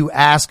begins to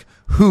ask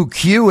who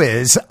Q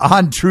is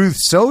on Truth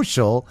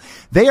Social,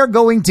 they are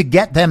going to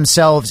get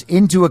themselves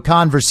into a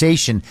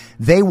conversation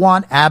they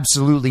want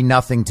absolutely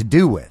nothing to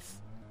do with.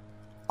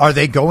 Are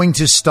they going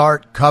to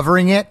start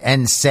covering it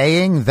and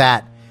saying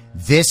that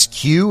this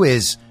Q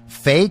is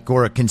fake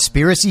or a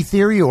conspiracy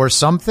theory or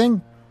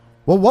something?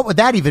 Well, what would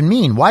that even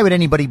mean? Why would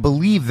anybody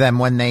believe them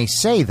when they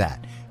say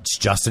that? It's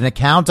just an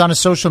account on a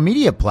social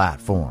media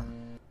platform.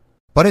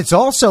 But it's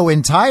also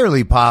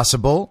entirely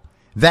possible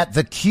that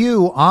the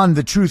Q on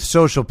the Truth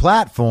Social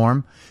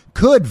platform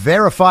could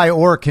verify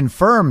or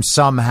confirm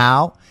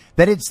somehow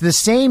that it's the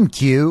same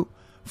Q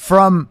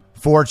from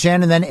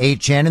 4chan and then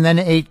 8chan and then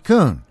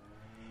 8kun.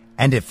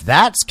 And if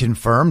that's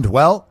confirmed,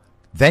 well,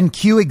 then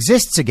Q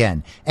exists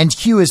again and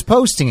Q is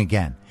posting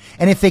again.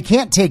 And if they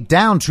can't take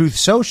down Truth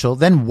Social,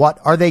 then what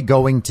are they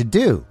going to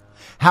do?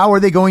 How are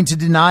they going to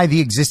deny the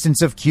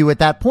existence of Q at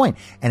that point?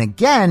 And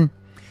again,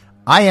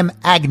 I am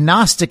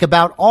agnostic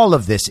about all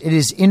of this. It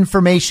is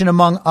information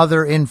among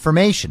other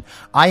information.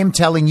 I am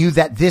telling you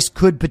that this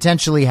could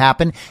potentially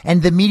happen,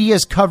 and the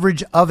media's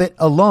coverage of it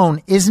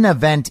alone is an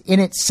event in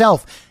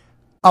itself,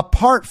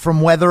 apart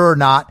from whether or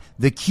not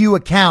the Q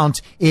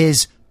account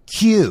is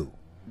Q.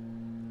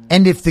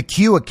 And if the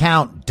Q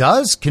account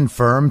does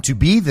confirm to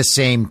be the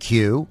same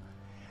Q,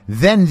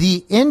 then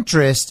the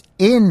interest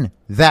in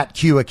that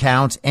Q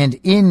account and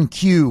in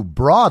Q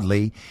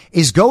broadly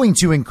is going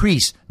to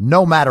increase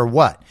no matter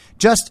what.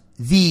 Just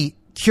the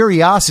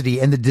curiosity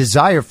and the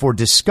desire for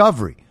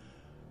discovery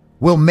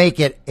will make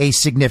it a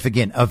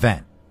significant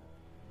event.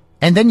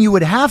 And then you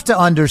would have to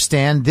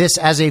understand this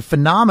as a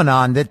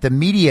phenomenon that the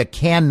media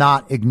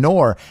cannot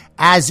ignore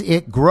as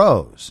it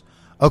grows.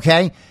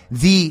 Okay?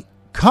 The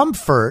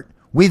comfort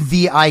with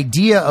the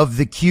idea of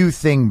the Q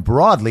thing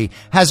broadly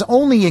has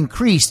only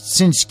increased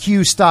since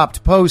Q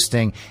stopped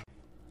posting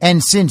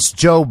and since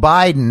Joe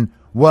Biden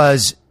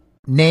was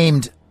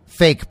named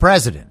fake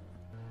president.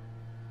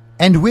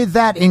 And with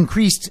that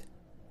increased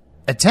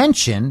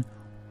attention,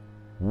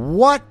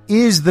 what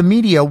is the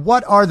media?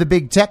 What are the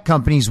big tech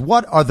companies?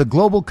 What are the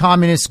global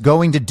communists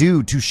going to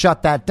do to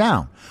shut that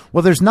down?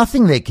 Well, there's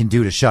nothing they can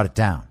do to shut it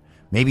down.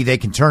 Maybe they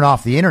can turn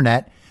off the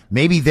internet.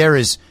 Maybe there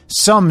is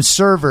some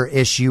server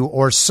issue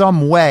or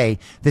some way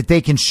that they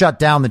can shut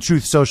down the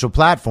Truth Social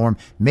platform.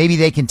 Maybe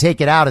they can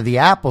take it out of the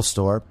Apple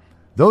Store.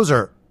 Those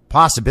are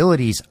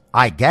possibilities,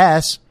 I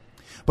guess.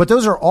 But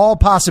those are all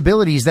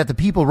possibilities that the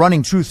people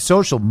running Truth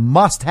Social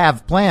must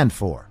have planned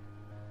for.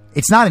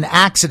 It's not an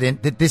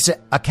accident that this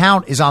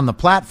account is on the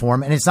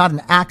platform, and it's not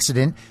an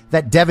accident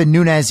that Devin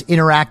Nunes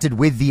interacted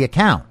with the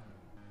account.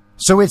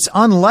 So it's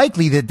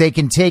unlikely that they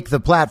can take the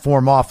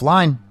platform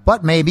offline,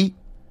 but maybe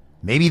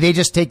they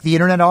just take the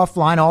internet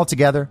offline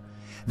altogether.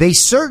 They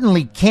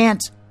certainly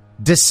can't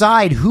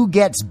decide who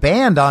gets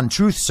banned on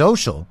Truth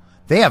Social.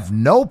 They have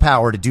no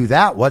power to do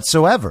that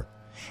whatsoever.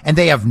 And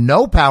they have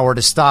no power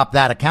to stop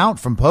that account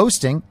from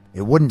posting,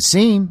 it wouldn't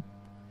seem.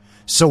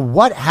 So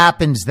what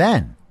happens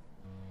then?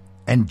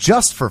 And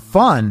just for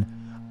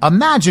fun,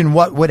 imagine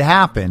what would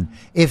happen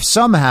if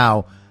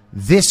somehow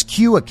this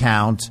Q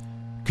account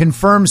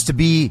confirms to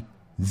be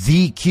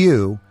the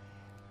Q,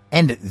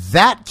 and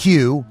that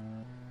Q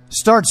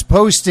starts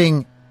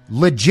posting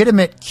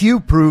legitimate Q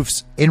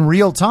proofs in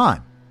real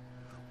time.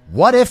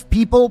 What if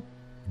people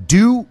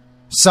do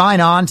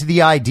sign on to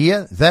the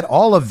idea that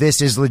all of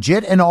this is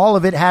legit and all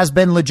of it has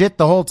been legit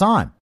the whole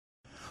time?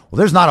 Well,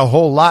 there's not a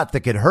whole lot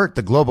that could hurt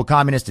the global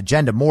communist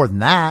agenda more than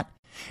that.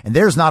 And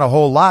there's not a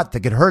whole lot that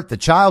could hurt the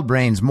child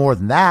brains more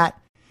than that.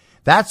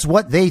 That's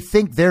what they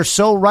think they're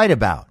so right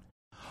about.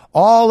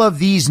 All of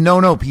these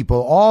no-no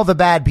people, all the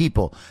bad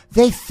people,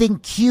 they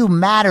think Q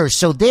matters,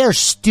 so they're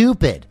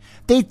stupid.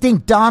 They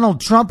think Donald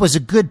Trump was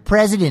a good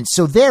president,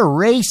 so they're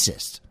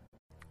racist.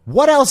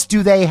 What else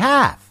do they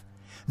have?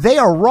 They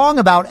are wrong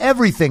about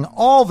everything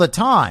all the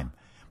time.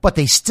 but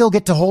they still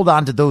get to hold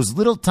on to those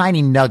little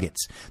tiny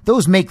nuggets.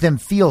 Those make them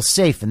feel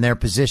safe in their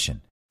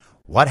position.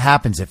 What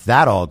happens if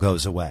that all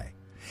goes away?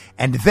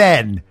 And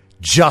then,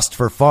 just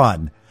for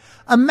fun,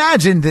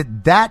 imagine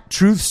that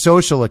Truth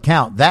Social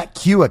account, that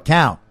Q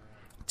account,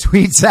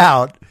 tweets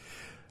out,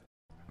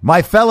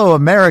 "My fellow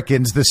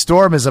Americans, the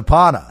storm is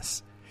upon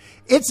us."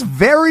 It's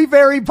very,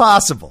 very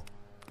possible.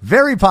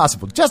 Very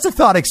possible. Just a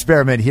thought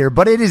experiment here,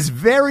 but it is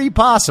very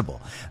possible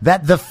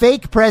that the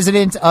fake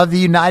president of the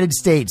United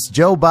States,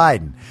 Joe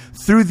Biden,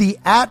 through the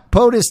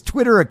 @POTUS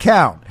Twitter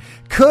account,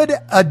 could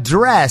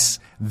address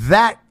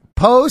that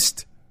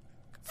post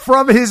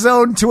from his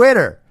own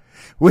Twitter,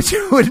 which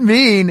would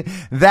mean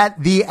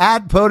that the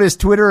 @POTUS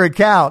Twitter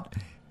account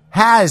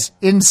has,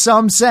 in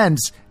some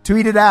sense,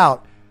 tweeted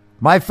out,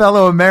 "My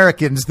fellow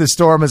Americans, the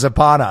storm is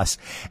upon us."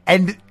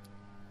 And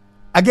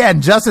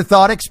again, just a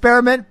thought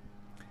experiment.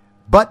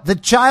 But the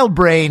child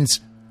brains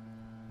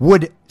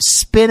would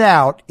spin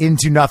out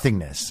into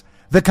nothingness.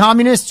 The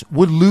communists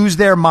would lose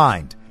their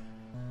mind.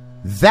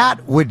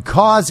 That would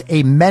cause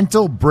a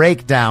mental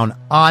breakdown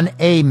on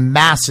a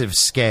massive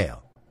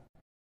scale.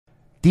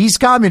 These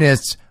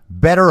communists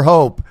better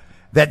hope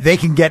that they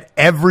can get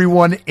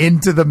everyone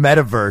into the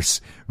metaverse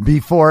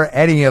before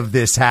any of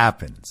this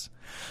happens.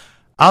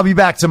 I'll be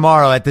back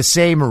tomorrow at the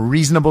same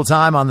reasonable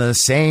time on the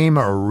same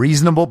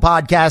reasonable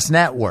podcast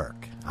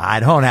network. I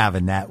don't have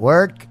a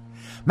network.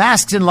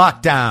 Masks and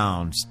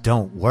lockdowns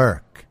don't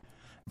work.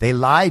 They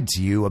lied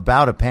to you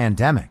about a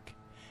pandemic,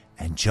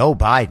 and Joe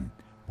Biden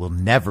will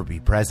never be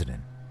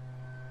president.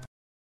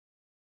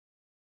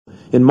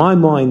 In my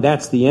mind,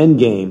 that's the end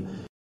game.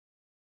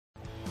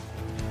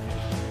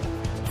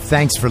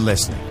 Thanks for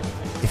listening.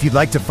 If you'd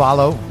like to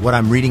follow what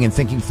I'm reading and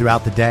thinking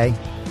throughout the day,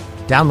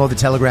 download the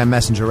Telegram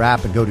Messenger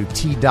app and go to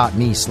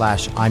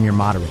t.me/I'm your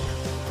moderator.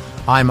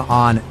 I'm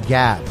on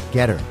Gab,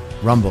 Getter,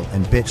 Rumble,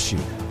 and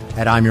BitChute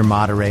at I'm your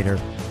moderator.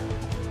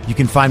 You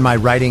can find my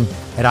writing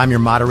at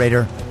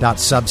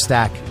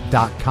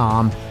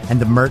imyourmoderator.substack.com, and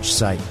the merch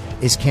site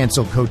is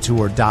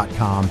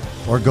cancelcouture.com,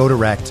 or go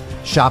direct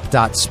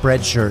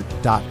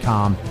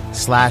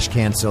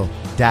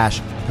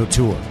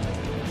shop.spreadshirt.com/cancel-couture.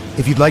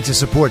 If you'd like to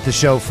support the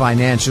show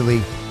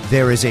financially,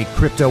 there is a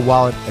crypto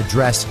wallet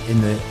address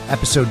in the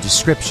episode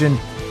description,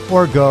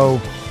 or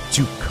go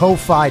to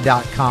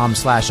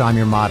ko-fi.com/I'm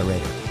your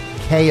moderator,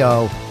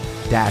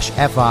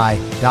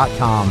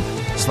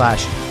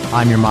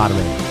 ko-fi.com/I'm your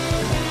moderator.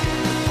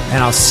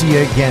 And I'll see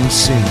you again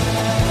soon,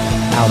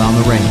 out on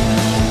the range.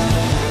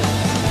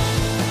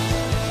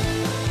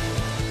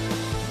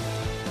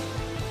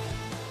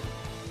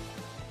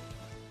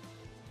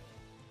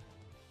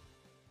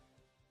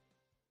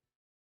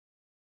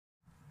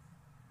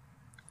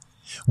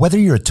 Whether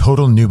you're a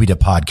total newbie to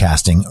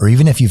podcasting, or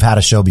even if you've had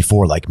a show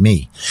before like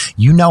me,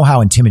 you know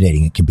how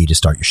intimidating it can be to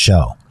start your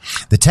show.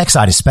 The tech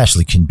side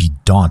especially can be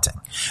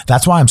daunting.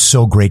 That's why I'm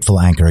so grateful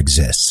Anchor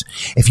exists.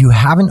 If you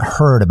haven't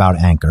heard about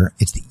Anchor,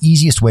 it's the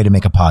easiest way to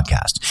make a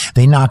podcast.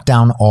 They knock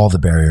down all the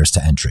barriers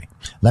to entry.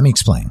 Let me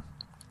explain.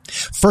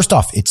 First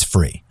off, it's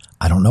free.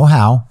 I don't know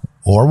how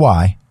or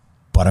why,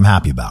 but I'm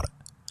happy about it.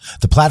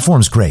 The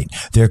platform's great.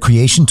 There are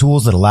creation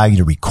tools that allow you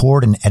to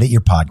record and edit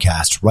your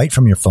podcast right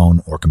from your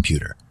phone or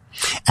computer.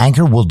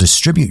 Anchor will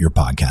distribute your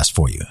podcast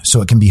for you, so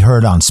it can be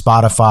heard on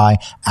Spotify,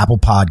 Apple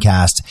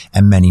Podcasts,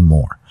 and many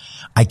more.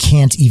 I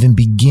can't even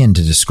begin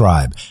to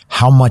describe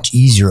how much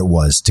easier it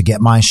was to get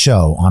my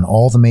show on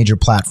all the major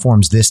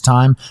platforms this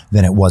time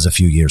than it was a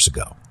few years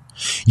ago.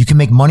 You can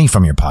make money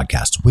from your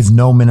podcast with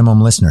no minimum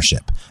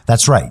listenership.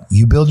 That's right.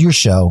 You build your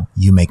show,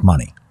 you make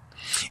money.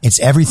 It's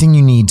everything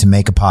you need to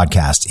make a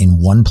podcast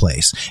in one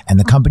place, and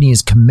the company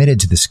is committed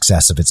to the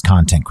success of its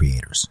content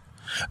creators.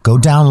 Go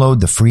download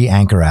the free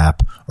Anchor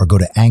app or go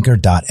to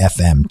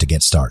anchor.fm to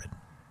get started.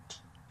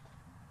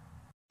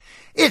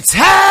 It's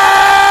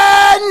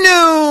high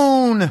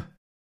noon!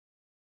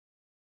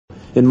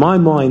 In my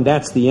mind,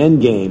 that's the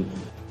end game.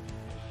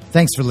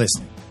 Thanks for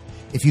listening.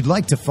 If you'd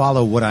like to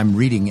follow what I'm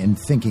reading and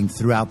thinking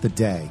throughout the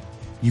day,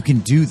 you can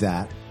do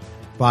that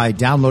by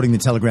downloading the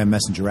Telegram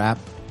Messenger app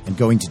and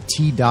going to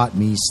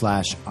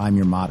t.me/I'm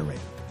your moderator.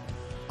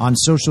 On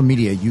social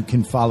media, you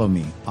can follow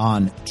me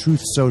on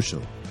Truth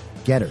Social,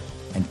 Getter,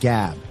 and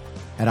Gab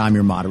at I'm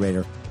your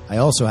moderator. I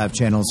also have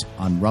channels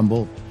on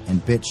Rumble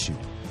and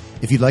BitChute.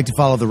 If you'd like to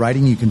follow the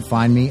writing, you can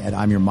find me at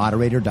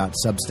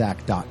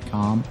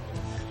imyourmoderator.substack.com.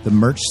 The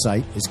merch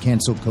site is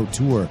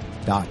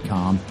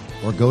cancelcouture.com,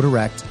 or go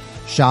direct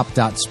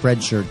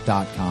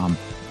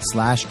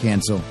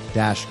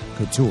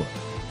shop.spreadshirt.com/cancel-couture.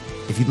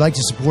 If you'd like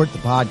to support the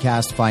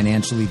podcast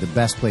financially, the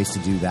best place to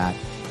do that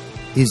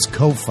is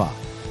Ko-Fi.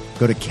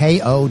 Go to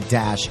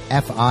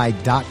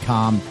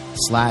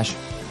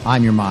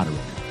ko-fi.com/I'm your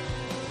moderator.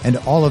 And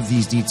all of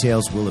these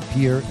details will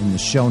appear in the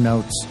show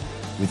notes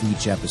with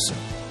each episode.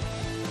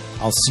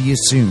 I'll see you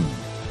soon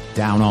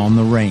down on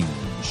the range.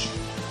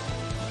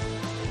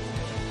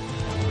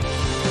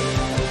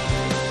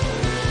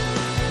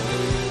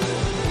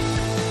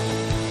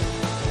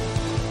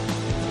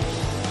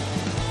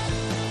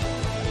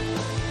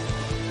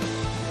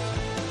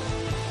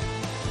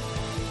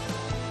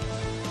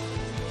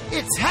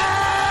 It's halftime!